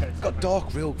closed. It got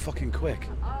dark real fucking quick.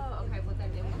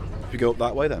 We go up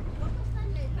that way then,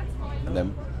 and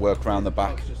then work around the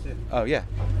back. Oh yeah.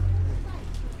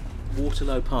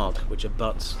 Waterlow Park, which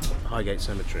abuts Highgate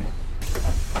Cemetery.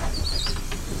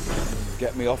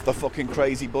 Get me off the fucking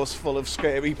crazy bus full of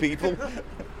scary people.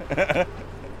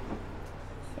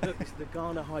 Look, it's the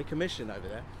Ghana High Commission over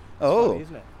there. It's Oh. funny,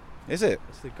 isn't it? Is it?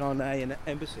 It's the Ghanaian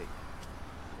embassy.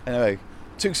 Anyway,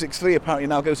 263 apparently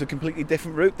now goes a completely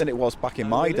different route than it was back in Oh,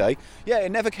 my really? day. Yeah,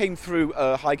 it never came through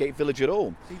Highgate Village at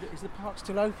all. See, is the park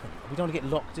still open? We don't want to get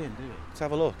locked in, do we? Let's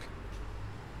have a look.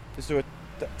 Is there a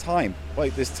time?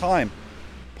 Wait, there's time.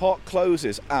 Park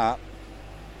closes at...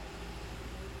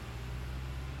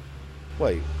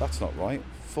 Wait, that's not right.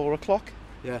 4 o'clock?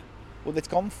 Yeah. Well, it's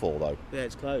gone 4 though. Yeah,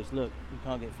 it's closed. Look, you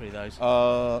can't get through those.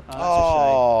 Oh.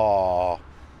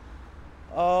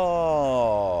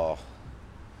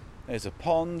 There's a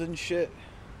pond and shit.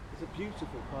 It's a beautiful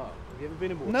park. Have you ever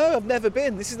been in Waterlow? No, I've never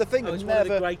been. This is the thing. Oh, I've it's never. one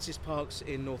of the greatest parks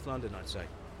in North London, I'd say.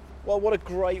 Well, what a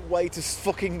great way to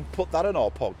fucking put that on our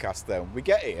podcast. Then we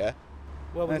get here.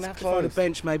 Well, we're It's going to have to find a closed.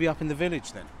 bench maybe up in the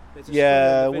village then. There's a Yeah,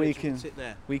 square in the we village, can. sit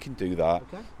there. We can do that.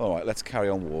 Okay. All right, let's carry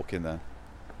on walking then.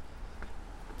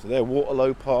 So there,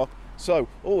 Waterlow Park. So,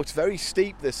 it's very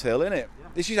steep this hill, isn't it? Yeah.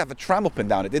 This used to have a tram up and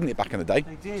down it, didn't it, back in the day?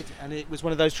 They did, and it was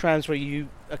one of those trams where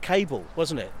a cable,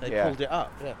 wasn't it? They Yeah. pulled it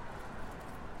up. Yeah.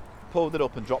 Pulled it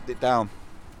up and dropped it down.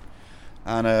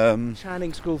 And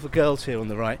Channing School for Girls here on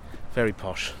the right, very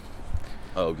posh.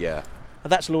 oh yeah.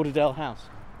 And that's Lauderdale House.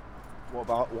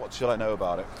 What shall I know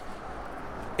about it?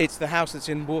 It's the house that's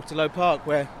in Waterlow Park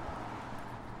where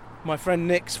my friend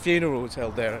Nick's funeral was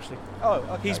held there. Actually, Oh,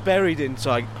 okay. he's buried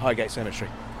inside Highgate Cemetery.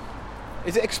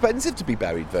 Is it expensive to be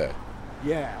buried there?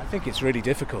 Yeah, I think it's really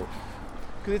difficult.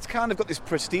 Because it's kind of got this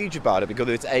prestige about it because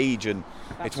of its age and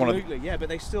it's one of. Absolutely, yeah, but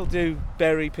they still do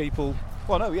bury people.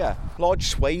 Well, no, yeah. Large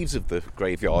swathes of the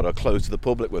graveyard are closed to the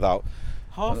public without.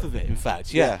 Half of it, in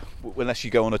fact. Unless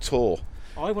you go on a tour.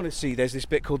 I want to see. There's this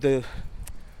bit called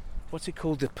what's it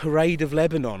called? The Parade of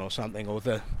Lebanon or something, or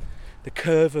the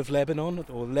Curve of Lebanon,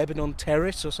 or Lebanon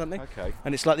Terrace or something. Okay.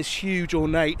 And it's like this huge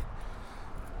ornate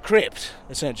crypt,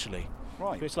 essentially.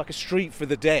 Right. It's like a street for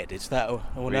the dead. It's that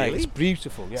ornate. Really? It's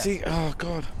beautiful. Yeah. See, oh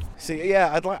god. See,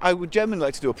 yeah, I would genuinely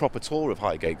like to do a proper tour of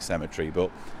Highgate Cemetery, but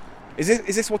is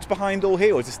this what's behind all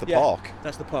here, or is this the Yeah, park?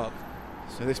 That's the park.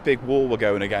 So this big wall we're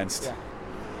going against. Yeah.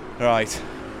 Right.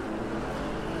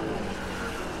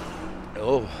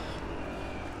 Oh.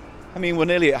 I mean, we're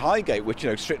nearly at Highgate, which,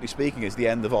 strictly speaking, is the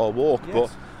end of our walk. Yes.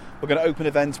 But we're going to open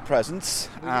events presents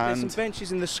There's some and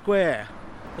benches in the square.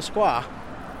 The square.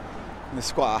 in the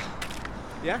square.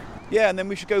 Yeah. Yeah, and then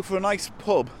we should go for a nice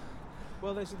pub.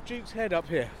 Well, there's a Duke's Head up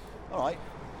here. All right.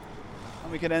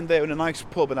 And we can end there in a nice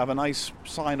pub and have a nice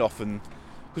sign off, and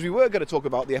because we were going to talk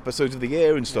about the episodes of the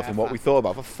year and stuff Yeah, and what we thought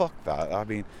about, but fuck that. I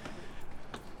mean,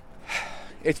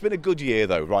 it's been a good year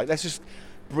though, right? Let's just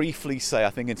briefly say, I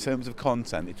think in terms of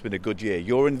content, it's been a good year.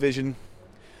 Your Envision,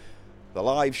 the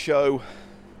live show,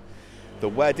 the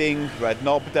wedding, Red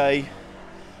Knob Day,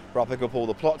 wrapping up all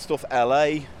the plot stuff,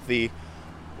 LA, the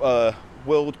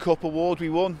World Cup award we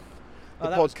won, the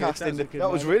that was good. podcasting, That was a good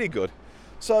that was moment. really good.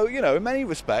 So, in many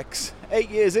respects, 8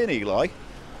 years in, Eli,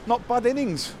 not bad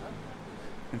innings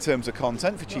in terms of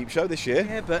content for Cheap Show this year.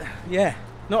 Yeah, but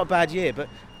not a bad year. But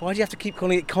why do you have to keep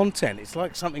calling it content? It's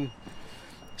like something.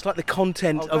 It's like the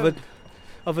content Oh,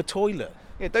 of a toilet.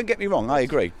 Yeah, don't get me wrong, I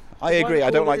agree. I Why agree, I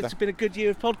call don't it like It's that. been a good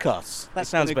year of podcasts. That It's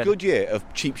sounds been a better. good year of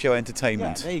Cheap Show Yeah,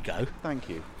 entertainment. there you go. Thank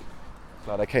you.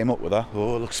 Glad I came up with that.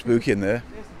 Oh, it looks spooky in there.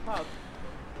 There's the pub.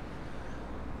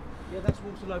 Yeah, that's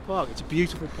Waterlow Park. It's a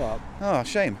beautiful park. Oh,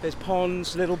 shame. There's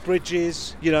ponds, little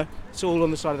bridges. It's all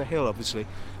on the side of the hill, obviously.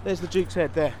 There's the Duke's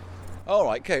Head there. All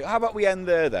right, okay. How about we end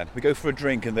there then? We go for a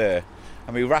drink in there,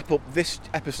 and we wrap up this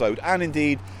episode and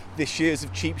indeed this year's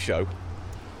of Cheap Show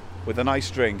with a nice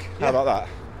drink. How about that?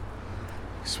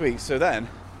 Sweet. So then,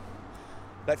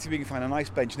 let's see if we can find a nice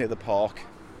bench near the park.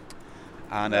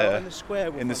 And in the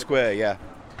square. in the square, yeah.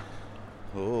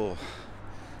 Oh,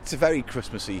 it's a very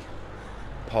Christmassy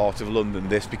part of London,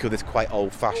 this, because it's quite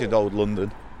old-fashioned old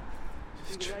London.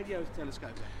 The radio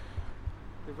telescope there.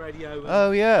 The radio.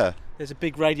 Oh yeah. There's a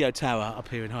big radio tower up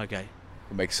here in Highgate.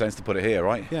 It makes sense to put it here,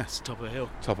 right? Yeah, it's the top of a hill.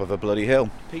 Top of a bloody hill.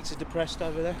 Pizza Depressed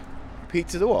over there.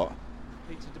 Pizza the what?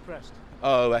 Pizza Depressed.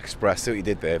 Oh, Express. See what you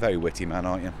did there. Very witty man,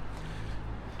 aren't you?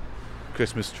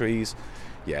 Christmas trees.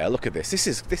 Yeah, look at this. This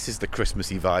is the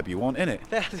Christmassy vibe you want, innit?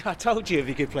 I told you it'd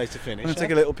be a good place to finish. I'm gonna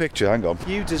take a little picture. Hang on.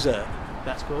 You dessert.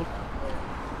 That's called.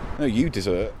 No, you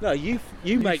dessert. No, you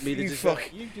make me the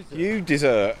dessert. You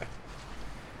dessert.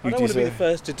 I don't want to be the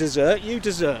first to dessert. You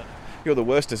dessert. You're the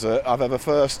worst dessert I've ever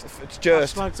first. It's I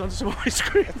just. smoked on some ice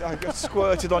cream. I got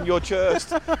squirted on your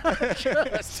chest.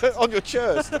 On your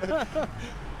chest.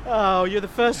 Oh, you're the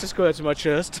first to squirt to my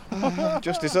chest.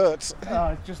 Just desserts.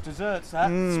 Oh, just desserts, that.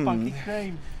 Spunky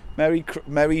cream. Merry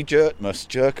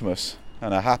Jerkmas,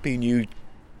 and a happy new.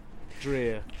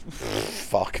 Drear.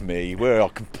 Fuck me, we're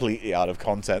completely out of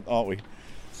content, aren't we?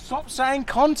 Stop saying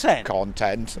content.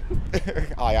 Content.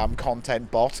 I am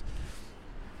content bot.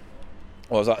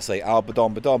 What does that say?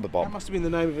 Albadon Badon That Badon. must have been the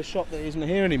name of a shop that isn't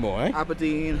here anymore, eh?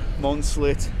 Aberdeen,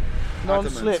 non-slit.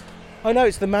 Non-slip. Oh no,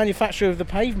 it's the manufacturer of the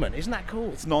pavement. Isn't that cool?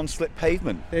 It's non-slip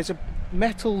pavement. There's a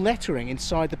metal lettering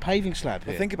inside the paving slab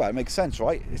here. Well, think about it, it makes sense,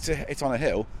 right? It's on a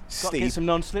hill, Got to steep. get some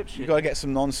non-slip shit. You've got to get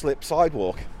some non-slip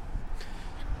sidewalk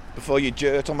before you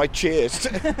jert on my chest.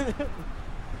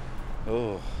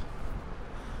 Oh.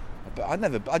 But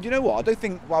and you know what? I don't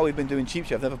think while we've been doing Cheap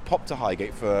Show, I've never popped to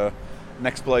Highgate for an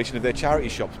exploration of their charity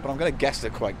shops, but I'm going to guess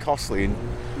they're quite costly. And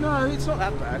No, it's not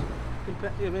that bad.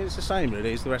 I mean, it's the same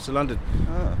really as the rest of London.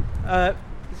 Ah.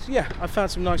 Yeah, I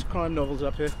found some nice crime novels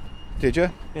up here. Did you?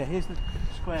 Yeah, here's the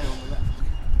square on the left.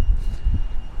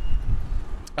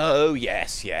 Oh,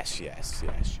 yes.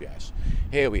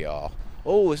 Here we are.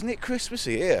 Oh, isn't it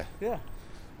Christmassy here? Yeah.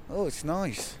 Oh, it's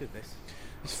nice. Look at this.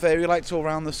 There's fairy lights all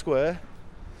around the square.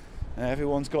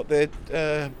 Everyone's got their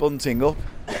bunting up.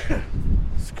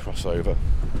 Let's cross over.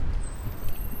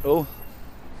 Oh.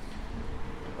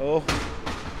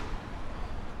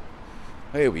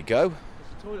 Here we go. There's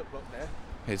a toilet block there.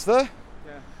 Is there?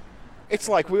 Yeah. It's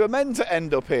like we were meant to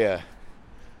end up here.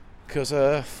 Because,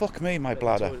 fuck me, my The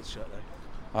bladder. toilet's shut though.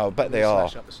 Oh, I bet I'm they gonna are.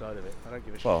 slash up the side of it. I don't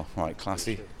give a shit. Well, right,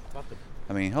 classy. Fuck them.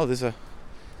 I mean, oh, there's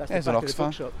That's an the back of the Oxfam.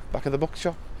 bookshop. Back of the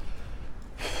bookshop.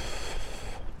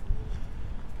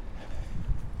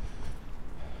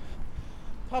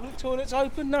 Public toilets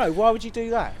open? No. Why would you do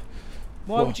that?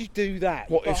 Why What? would you do that?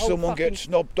 What You've if got a whole someone fucking- gets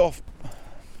knobbed off?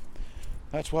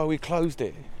 That's why we closed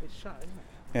it. It's shut, isn't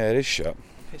it? Yeah, it is shut.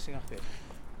 Pissing up here.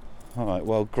 All right,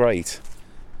 well, great.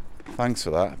 Thanks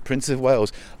for that. Prince of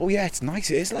Wales. Oh, yeah, it's nice.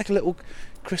 It is like a little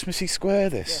Christmassy square, Yeah,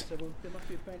 this. so there must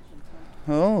be a bench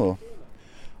in town. Oh.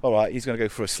 All right, he's going to go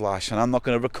for a slash, and I'm not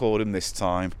going to record him this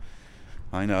time.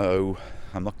 I know.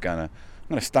 I'm not going to. I'm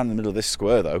going to stand in the middle of this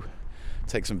square, though.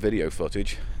 Take some video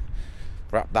footage.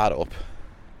 Wrap that up.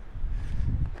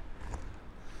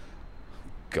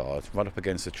 God, right up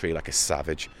against the tree like a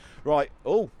savage. Right,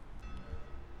 oh.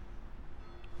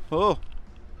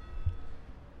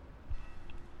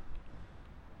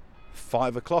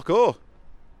 5 o'clock, oh.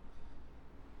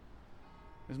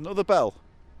 There's another bell.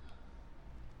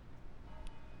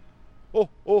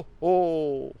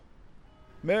 Oh.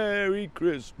 Merry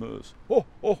Christmas.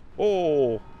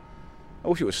 Oh. I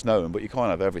wish it was snowing, but you can't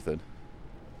have everything.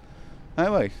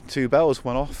 Anyway, 2 bells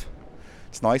went off.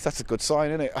 It's nice, that's a good sign,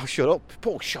 isn't it? Oh, shut up.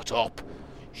 Paul, shut up.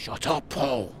 Shut up,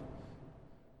 Paul.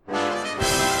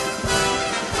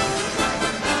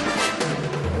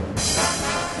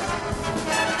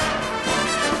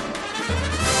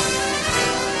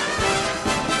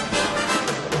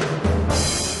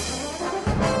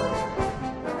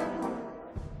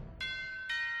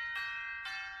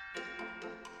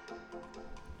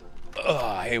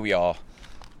 Here we are.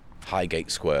 Highgate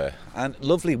Square, and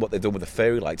lovely what they've done with the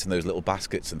fairy lights and those little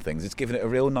baskets and things. It's given it a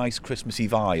real nice Christmassy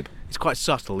vibe. It's quite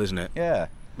subtle, isn't it? Yeah.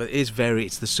 But it's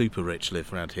the super rich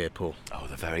live around here, Paul. Oh,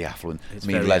 they're very affluent. It's I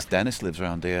mean, very Les affluent. Dennis lives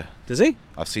around here. Does he?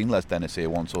 I've seen Les Dennis here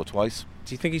once or twice.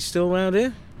 Do you think he's still around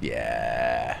here?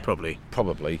 Yeah. Probably.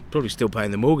 Probably. Probably still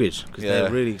paying the mortgage because Yeah.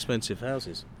 they're really expensive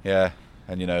houses. Yeah.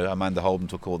 And you know, Amanda Holden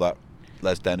took all that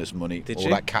Les Dennis money, Did all she?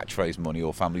 that catchphase money,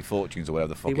 or Family Fortunes, or whatever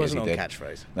the fuck He it is wasn't on did.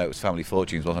 catchphrase. No, it was Family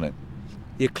Fortunes, wasn't it?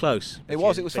 You're close. It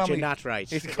was but Family. You're not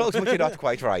right. It's close, but you're not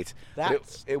quite right. But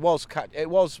That's- it was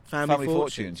Family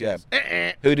Fortunes. Fortunes,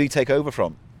 Yeah. Who did he take over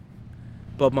from?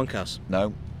 Bob Monkhouse.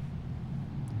 No.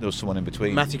 There was someone in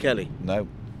between. Matthew Kelly. No.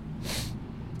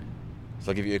 So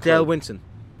I'll give you a clue. Dale Winton.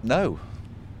 No.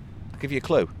 I'll give you a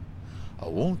clue. I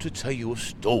want to tell you a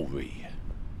story.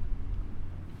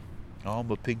 I'm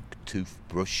a pink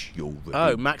toothbrush, you're a Oh,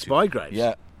 pink Max tooth- Bygraves.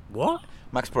 Yeah. What?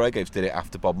 Max Bygraves did it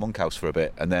after Bob Monkhouse for a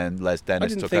bit, and then Les I Dennis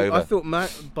didn't took think. over. I thought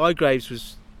Bygraves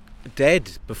was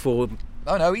dead before.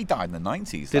 Oh no, he died in the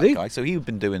 90s. Did that he? guy. So he'd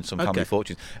been doing some family Okay.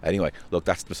 fortunes. Anyway, look,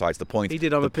 that's besides the point. He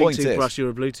did. I'm the a pink point toothbrush. Is, You're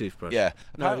a blue toothbrush. yeah.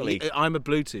 No, Apparently, I'm a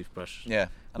blue toothbrush. yeah.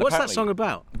 And What's that apparently song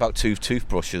about? About two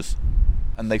toothbrushes,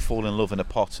 and they fall in love in a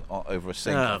pot over a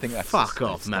sink. Oh, I think that's fuck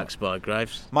off, it's Max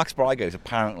Bygraves. Max Bygraves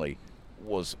apparently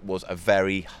was a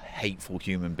very hateful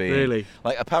human being. Really?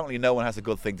 Like, apparently no one has a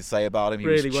good thing to say about him. He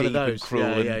Really, was one of cheap and those. cruel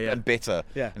Yeah, and, yeah. and bitter.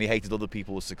 Yeah. And he hated other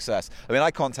people's success. I mean,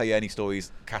 I can't tell you any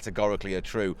stories categorically are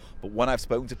true, but when I've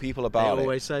spoken to people about it,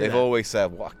 always say they've that. always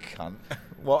said, what a cunt.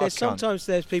 What a There's cunt. sometimes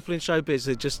there's people in showbiz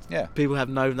that just Yeah. people have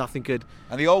nothing good.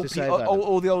 And the old to say people, about him.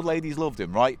 all the old ladies loved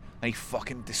him, right? And he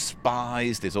fucking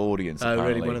despised his audience. Oh, really?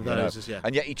 apparently, One of you know. those, yeah.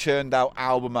 And yet he churned out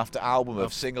album after album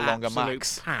of Sing Along a Absolute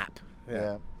Max. pap.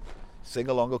 Yeah. Sing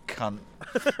along a cunt.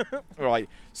 Right.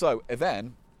 So,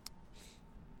 Yvonne,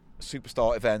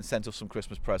 Superstar Yvonne sent us some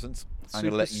Christmas presents. I'm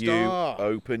going to let you Superstar.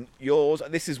 open yours.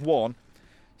 And this is one.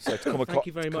 So to come, Thank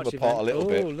you very much, apart a Yvonne. little Oh,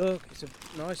 bit. look, it's a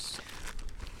nice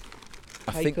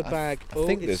I think- paper bag. I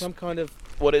think it's there's- some kind of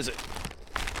What is it?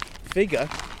 figure.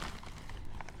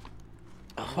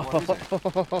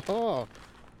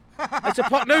 It's a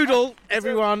pot noodle,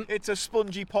 everyone. It's a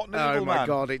spongy pot noodle, Oh my man.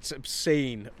 god, it's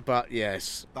obscene, but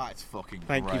yes. That's fucking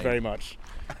Thank you great. very much.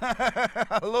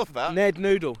 I love that. Ned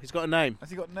Noodle. He's got a name. Has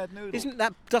he got Ned Noodle? Isn't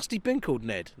that Dusty Bin called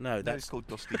Ned? No, No, it's that's. called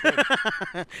Dusty Bin.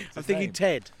 I'm his thinking name.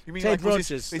 Ted. You mean Ted like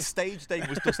Rogers. his stage name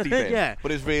was Dusty Bin? Yeah.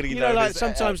 But it's really You know, known like as,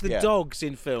 sometimes the yeah. dogs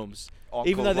in films, Are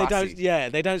even though called they Lassie.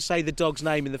 they don't say the dog's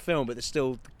name in the film, but there's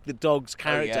still the dog's Oh,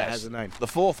 character yes. has a name. The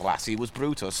fourth lassie was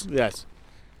Brutus. Yes.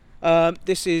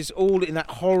 This is all in that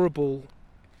horrible.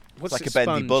 What's It's like it, a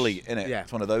bendy sponge? bully, isn't it? Yeah.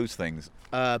 It's one of those things.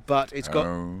 But it's got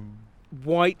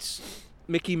white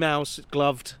Mickey Mouse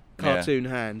gloved cartoon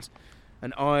hand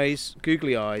and eyes,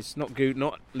 googly eyes, not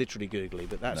literally googly,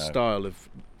 but that No. style of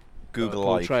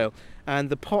Google-like. portrayal. And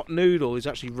the pot noodle is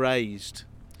actually raised,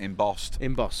 Embossed.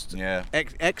 embossed, Yeah.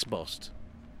 Exbossed.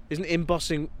 Isn't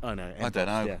embossing? Oh no, I don't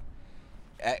know.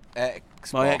 Yeah.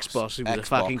 Xbox. My ex-boss, who was a Xbox.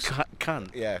 fucking cunt.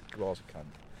 Yeah, it was a cunt.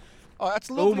 Oh, that's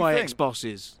a lovely All my thing.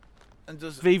 ex-bosses. And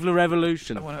does, Vive la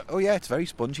Revolution. oh yeah, it's very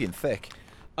spongy and thick.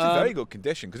 It's in very good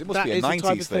condition because it must That be a is 90s the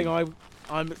type of thing thing.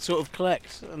 I sort of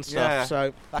collect and stuff. Yeah.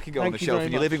 So That can go on thank the you shelf very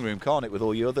in your much. living room, can't it, with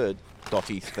all your other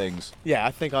dotty things? yeah,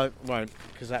 I think I won't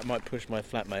because that might push my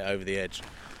flatmate over the edge.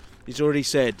 He's already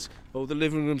said, "Oh, the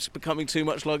living room's becoming too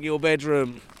much like your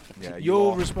bedroom." Yeah,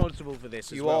 You're responsible for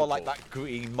this. You as well, are like Paul. that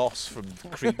green moss from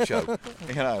Creepshow,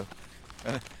 you know.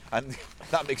 And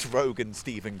that makes Rogan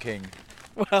Stephen King.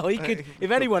 Well, he could.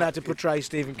 If anyone had to portray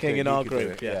Stephen King in Yeah, our you could do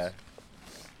group, it, yes.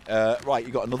 yeah. Right,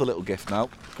 you got another little gift now.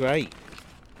 Great.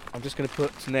 I'm just going to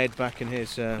put Ned back in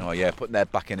his. Oh yeah, put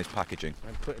Ned back in his packaging.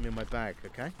 and put him in my bag.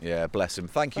 Okay. Yeah, bless him.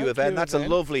 Thank you, Thank Yvonne. you, That's Yvonne.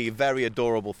 a lovely, very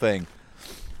adorable thing.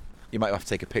 You might have to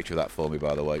take a picture of that for me,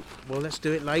 by the way. Well, let's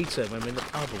do it later when we're in the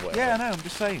pub or whatever. Yeah, I know. I'm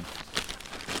just saying.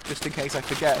 Just in case I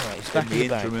forget. Right, it's in back in the the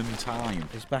bag. interim time.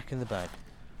 He's back in the bag.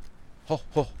 Ho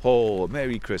ho ho!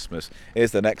 Merry Christmas.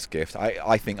 Here's the next gift.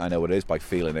 I think I know what it is by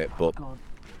feeling it, but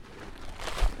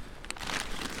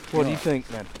What do you think,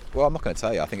 then? well, I'm not going to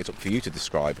tell you. I think it's up for you to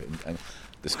describe it and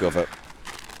discover.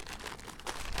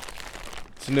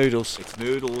 It's noodles. It's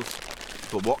noodles,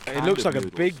 but what? It kind looks of like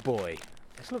noodles? a big boy.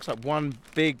 It looks like one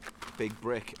big big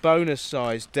brick.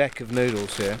 bonus-sized deck of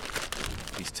noodles here.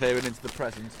 He's tearing into the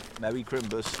present. Merry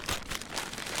Crimbus.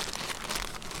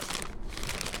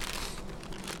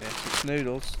 Yes, it's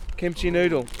noodles. Kimchi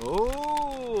noodle.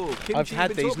 Oh, kimchi. I've had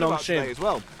you've been these talking about non-shin. today as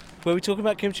well. Were we talking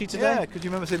about kimchi today? Yeah, because you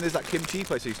remember saying there's that kimchi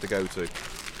place I used to go to.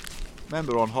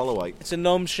 Remember on Holloway. It's a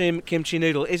nom-shim kimchi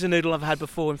noodle. It is a noodle I've had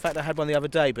before. In fact, I had one the other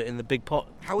day, but in the big pot.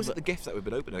 How is it the gifts that we've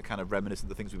been opening are kind of reminiscent of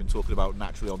the things we've been talking about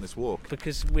naturally on this walk?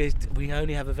 Because we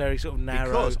only have a very sort of narrow.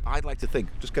 Because I'd like to think,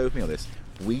 just go with me on this,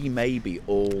 we may be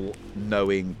all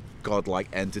knowing godlike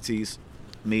entities.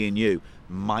 Me and you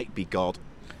might be God.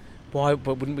 Why?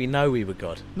 But wouldn't we know we were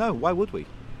God? No, why would we?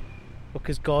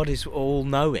 Because God is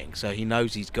all-knowing, so He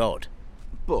knows He's God.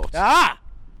 But, Ah!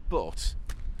 but,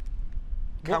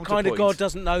 What kind of counterpoint. God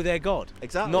doesn't know they're God?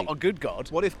 Exactly. Not a good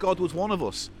God. What if God was one of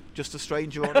us, just a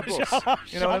stranger on a bus?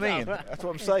 You know what I mean? Shut up. That's what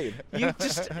I'm saying. You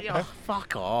just oh,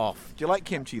 fuck off. Do you like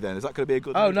kimchi then? Is that going to be a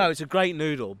good? Oh noodle? no, it's a great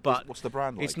noodle, but What's the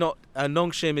brand like? it's not.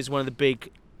 Nongshim is one of the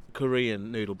big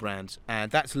Korean noodle brands,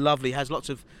 and that's lovely. Has lots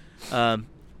of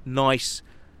nice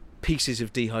pieces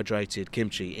of dehydrated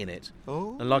kimchi in it.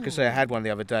 Oh. And like I say, I had one the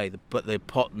other day, but the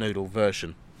pot noodle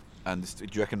version. And do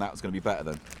you reckon that was going to be better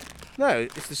then? No,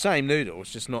 it's the same noodle,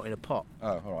 it's just not in a pot.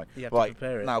 Oh, all right. You have to Right,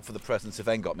 prepare it. now for the presents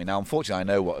Yvonne got me. Now, unfortunately, I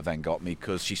know what Yvonne got me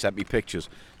because she sent me pictures.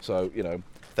 So, you know,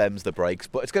 them's the breaks.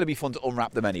 But it's going to be fun to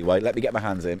unwrap them anyway. Let me get my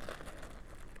hands in.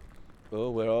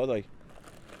 Oh, where are they?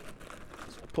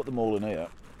 Let's put them all in here.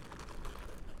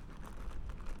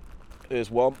 There's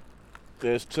one.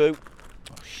 There's two.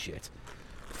 Oh, shit.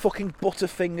 Fucking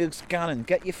Butterfingers Gannon.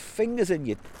 Get your fingers in,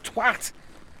 you twat.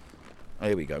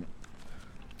 Here we go.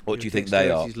 What do you think they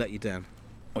are? He's let you down.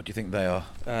 What do you think they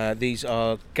are? These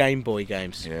are Game Boy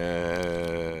games.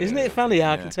 Yeah. Isn't it funny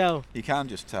how I Yeah. can tell? You can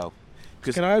just tell.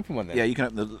 Can I open one then? Yeah, you can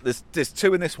open there's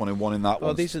two in this one and one in that Oh,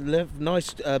 one. these are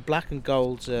nice black and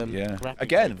gold. Yeah. wrapping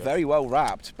Again, paper. very well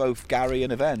wrapped. Both Gary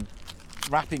and Yvonne.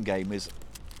 Wrapping game is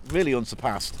really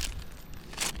unsurpassed.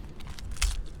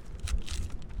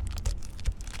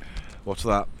 What's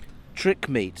that? Track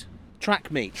meat.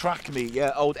 Track meet,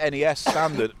 yeah, old NES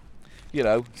standard. You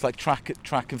know, it's like track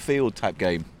and field type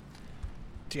game.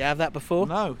 Do you have that before?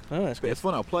 No. Oh, that's Bit good. of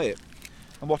fun, I'll play it.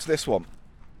 And what's this one?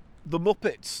 The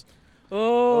Muppets.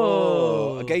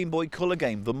 Oh. A Game Boy Colour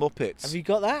game, The Muppets. Have you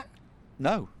got that?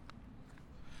 No.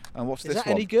 And what's Is this that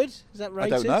one? any good? Is that I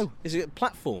rated? don't know. Is it a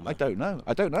platform? I don't know.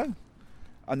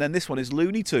 And then this one is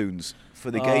Looney Tunes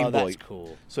for the Game Boy. Oh, that's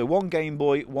cool. So one Game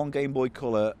Boy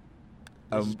Colour,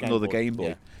 This is Game another Boy, Game Boy.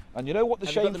 yeah. And you know what the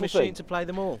Have you got shameful the machine thing? to play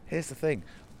them all? Here's the thing.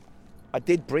 I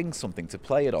did bring something to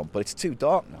play it on, but it's too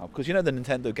dark now because you know the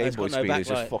Nintendo Game it's Boy got no screen is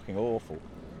just backlight. fucking awful.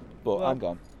 But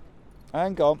Well-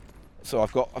 hang on. So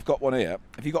I've got one here.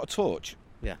 Have you got a torch?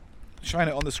 Yeah. Shine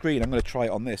it on the screen. I'm going to try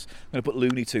it on this. I'm going to put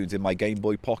Looney Tunes in my Game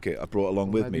Boy Pocket I brought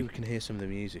along with Maybe me. we can hear some of the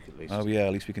music at least. Oh yeah,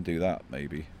 at least we can do that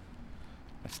maybe.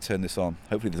 Let's turn this on.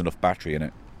 Hopefully there's enough battery in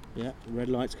it. Yeah, the red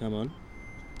lights come on.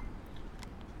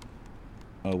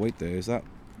 Oh wait, there is that.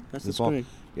 That's The the bar- screen.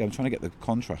 Yeah, I'm trying to get the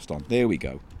contrast on. There we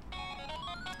go.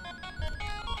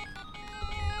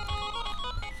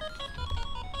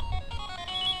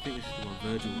 I think this is the one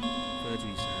Virgil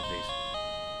used to have these.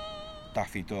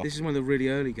 Daffy Duck. This is one of the really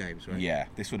early games, right? Yeah,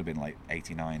 this would have been like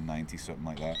 89, 90, something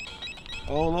like that.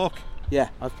 Oh look. Yeah,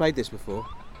 I've played this before.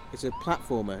 It's a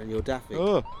platformer and you're Daffy.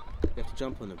 Oh, You have to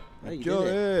jump on them. Hey, you jump,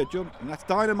 did it. yeah, jump. And that's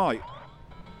dynamite.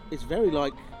 It's very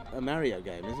like a Mario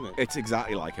game, isn't it? It's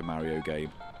exactly like a Mario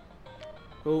game.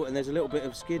 Oh, and there's a little bit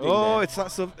of skidding Oh, there.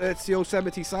 it's it's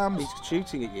Yosemite Sam's. He's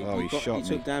shooting at you. Oh, he shot He me.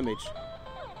 took damage.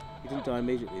 He didn't die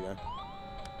immediately though.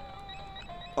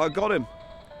 I got him.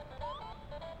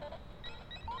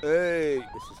 Hey.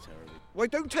 This is terrible.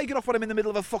 Wait, don't take it off when I'm in the middle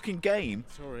of a fucking game.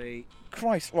 Sorry.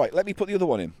 Christ. Right, let me put the other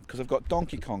one in because I've got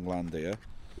Donkey Kong Land here.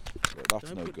 But that's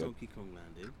Don't no put good. Donkey Kong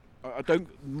Land in. I don't.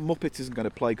 Muppets isn't going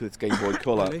to play because it's Game Boy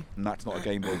Color, Really? and that's not a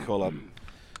Game Boy Color.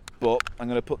 But I'm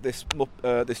going to put this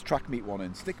track meet one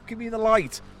in. Give me the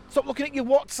light. Stop looking at your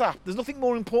WhatsApp. There's nothing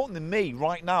more important than me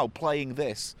right now playing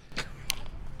this.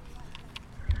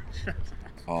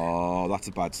 Oh, that's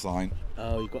a bad sign.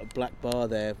 Oh, you've got a black bar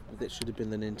there that should have been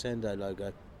the Nintendo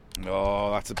logo.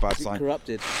 Oh, that's a bad Is it sign.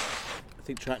 corrupted? I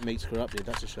think Track Meet's corrupted.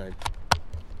 That's a shame.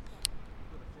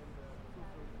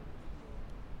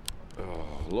 Oh,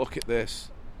 look at this.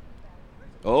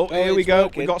 Oh, Oh, here we it's go.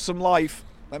 working. We got some life.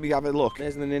 Let me have a look.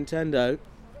 There's the Nintendo.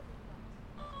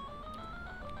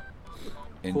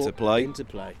 Interplay.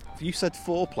 Interplay. If you said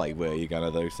foreplay, were you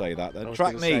going to say that then? I was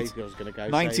Track gonna say- meet. I was gonna go say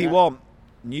 91.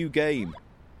 New game.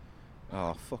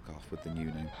 Oh, fuck off with the new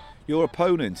name. Your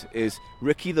opponent is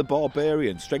Ricky the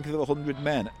Barbarian, strength of 100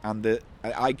 men, and the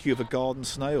IQ of a garden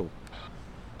snail.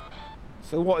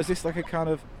 So what is this, like a kind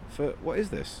of... what is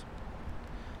this?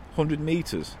 100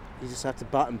 metres. You just have to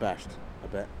button bashed, I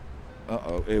bet.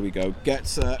 Uh-oh, here we go. Get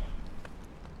set.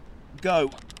 Go.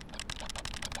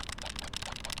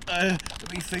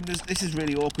 My fingers. This is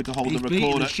really awkward to hold the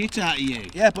recorder. shit out of you.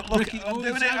 Yeah, but look, Ricky, I'm oh,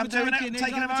 doing he's it, I'm doing it, I'm overtaking,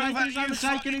 taking him over. he's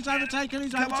overtaken, he's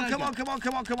overtaken. Come on, come on, come on,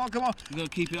 come on, come on, come on. You've got to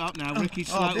keep it up now. Ricky's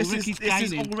slow. Oh, this Ricky's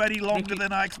is gaining. already longer Ricky-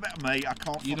 than I expect, mate. I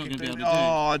can't You're not fucking gonna do be it. able to do it.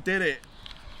 Oh, I did it.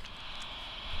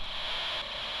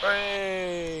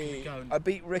 Hey, Keep going. I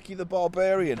beat Ricky the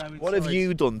Barbarian. Go What have inside.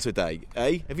 you done today,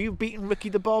 eh? Have you beaten Ricky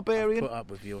the Barbarian? Put up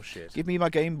with your shit. Give me my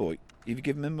Game Boy. Have you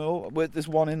given him all? There's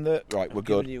one in the... Right, we're I've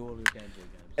given good. you all the Game Boy games.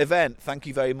 Event, thank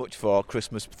you very much for our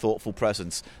Christmas thoughtful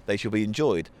presents. They shall be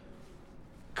enjoyed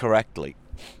correctly.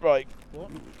 Right.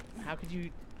 What? How could you?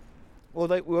 Well,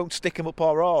 we won't stick them up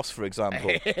our arse, for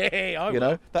example. Hey, I You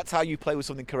know, that's how you play with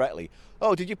something correctly.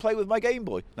 Oh, did you play with my Game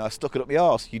Boy? No, I stuck it up my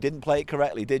arse. You didn't play it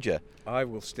correctly, did you? I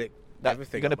will stick That,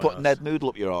 everything. you're going to up my put arse. Ned Noodle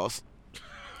up your arse.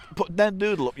 Put Ned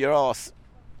Noodle up your arse.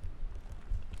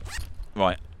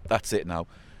 Right, that's it now.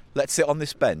 let's sit on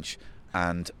this bench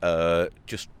and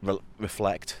just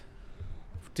reflect.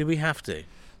 Do we have to?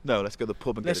 No, let's go to the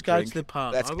pub and Let's get a go drink. to the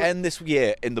pub. Let's end this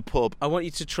year in the pub. I want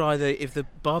you to try if the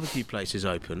barbecue place is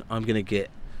open, I'm going to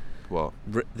get What?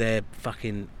 their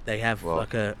fucking... They have What?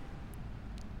 like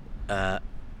a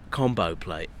combo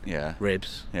plate. Yeah.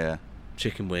 Ribs, Yeah.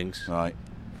 chicken wings, Right.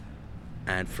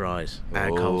 and fries,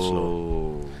 and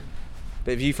coleslaw. Oh.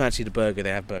 But if you fancy the burger,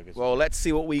 they have burgers. Well, let's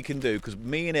see what we can do, because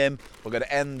me and him, we're going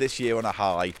to end this year on a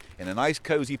high in a nice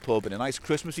cosy pub in a nice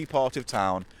Christmassy part of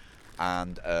town,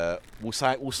 and we'll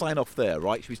sign off there,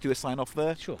 right? Should we do a sign off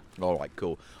there? Sure. All right,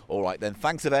 cool. All right then.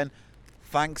 Thanks, Evan.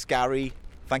 Thanks, Gary.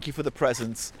 Thank you for the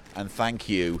presents, and thank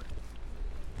you.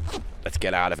 Let's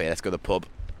get out of here. Let's go to the pub.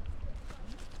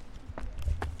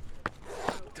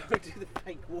 Don't do the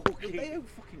fake walking. They don't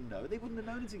fucking know. They wouldn't have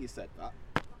known until you said that.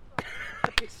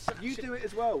 You do it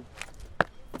as well.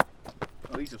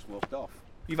 Oh, he's just walked off.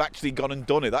 You've actually gone and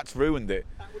done it. That's ruined it.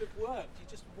 That would have worked. You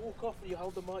just walk off and you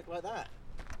hold the mic like that.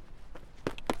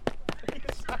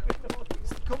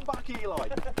 Come back, Eli.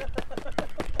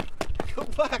 Come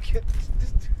back.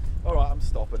 All right, I'm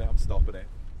stopping it.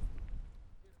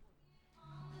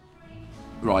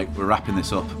 Right, we're wrapping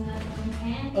this up.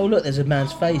 Oh look, there's a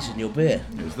man's face in your beer.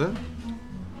 Is there?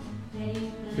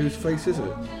 Whose face is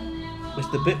it? It's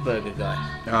the Bitburger guy.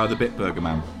 Ah, the Bitburger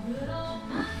man.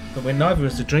 But we're neither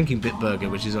of us are drinking Bitburger,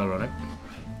 which is ironic.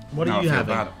 What No, are I you feel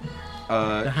having?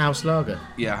 bad. The house lager.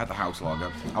 Yeah, I had the house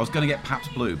lager. I was going to get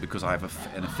Pabst Blue because I have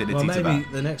an affinity Well, to maybe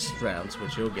that. the next round,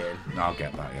 which you're getting. No, I'll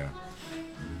get that, yeah.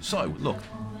 So, look,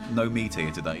 no meat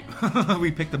here today.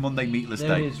 We picked a Monday meatless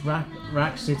There day. is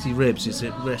Rack City Ribs. It's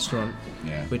a restaurant,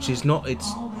 Yeah. which is not. It's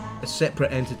a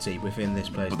separate entity within this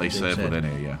place. But they that's serve been one said.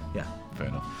 in here, yeah. Yeah. Fair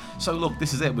enough. So, look,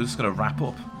 this is it. We're just going to wrap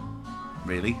up,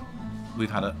 really. We've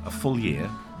had a full year,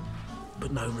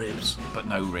 But no ribs. but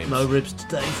no ribs. No ribs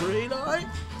today for Eli.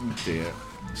 Oh, dear.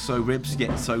 So, ribs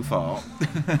yet so far.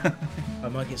 I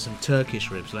might get some Turkish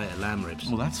ribs later, lamb ribs.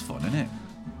 Well, that's fun, isn't it?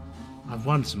 I've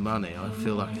won some money. I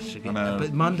feel like I should get I know. that.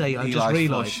 But Monday, I just Eli's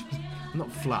realised. flush. I'm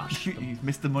not flush. You've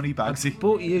missed the money, Bagsy.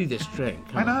 Bought you this drink.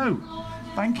 I know.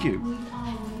 Thank you.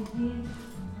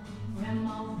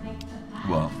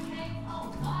 Well,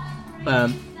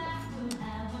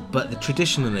 But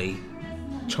traditionally,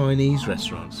 Chinese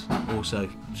restaurants also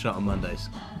shut on Mondays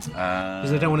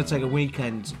because they don't want to take a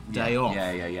weekend day off.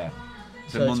 Yeah.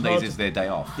 So, So it's Mondays hard is to- their day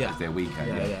off. Yeah. It's their weekend.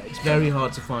 Yeah. It's very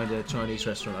hard to find a Chinese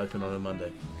restaurant open on a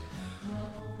Monday.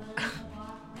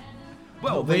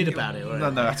 Well, Not read about it, or No,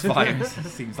 anything. that's fine. It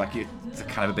seems like it's a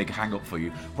kind of a big hang-up for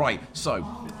you. Right, so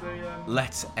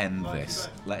let's end this.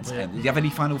 Let's end. Do you have any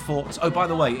final thoughts? Oh, by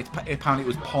the way, apparently it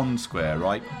was Pond Square,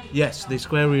 right? Yes, the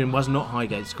square room was not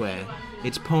Highgate Square.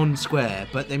 It's Pond Square,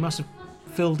 but they must have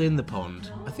filled in the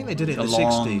pond. I think they did it in A the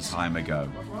long 60s. time ago.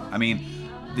 I mean,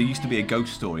 there used to be a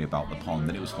ghost story about the pond,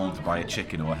 and it was haunted by a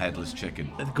chicken or a headless chicken.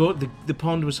 The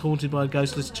pond was haunted by a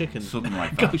ghostless chicken. Something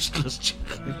like that. Ghostless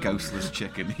chicken. A ghostless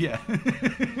chicken, yeah.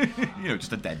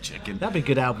 Just a dead chicken. That'd be a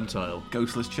good album title.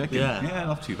 Ghostless chicken. Yeah.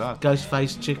 Not too bad.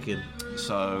 Ghost-faced chicken.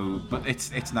 So, but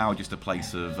it's now just a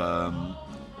place of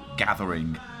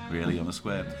gathering, really, on the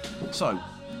square. So,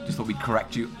 just thought we'd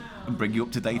correct you and bring you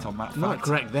up to date on that Not fact.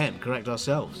 correct them, correct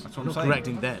ourselves. That's what We're I'm not saying.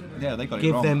 correcting them. Yeah, they got it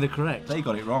Give wrong. them the correct. They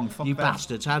got it wrong. Fuck You them.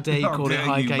 bastards, how dare you How call it dare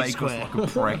Highgate you make Square? us like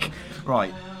a prick.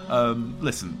 Right,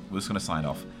 listen, we're just going to sign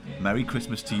off. Merry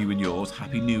Christmas to you and yours.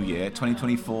 Happy New Year.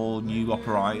 2024, new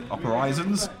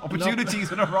horizons?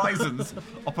 Opportunities and horizons.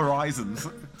 Horizons.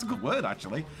 It's a good word,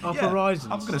 actually. Horizons.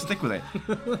 Yeah, I'm going to stick with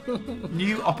it.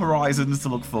 New horizons to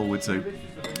look forward to.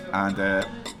 And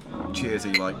cheers,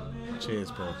 Eli, Cheers,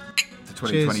 Paul. to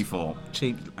 2024.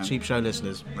 Cheap show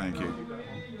listeners. Thank you.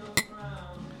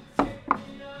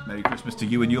 Merry Christmas to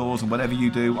you and yours, and whatever you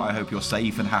do, I hope you're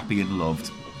safe and happy and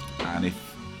loved.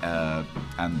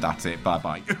 And that's it. Bye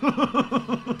bye.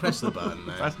 Press the button,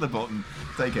 man. Press the button.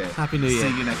 Take care. Happy New Year.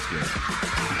 See you next year.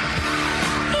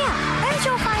 Here, who's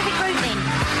your favourite group then?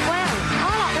 Well,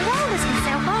 I like the Rollers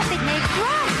myself. I think they're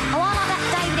great. Oh, I like that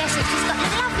David Essex. He's got the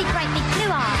lovely great big blue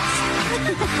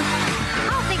eyes.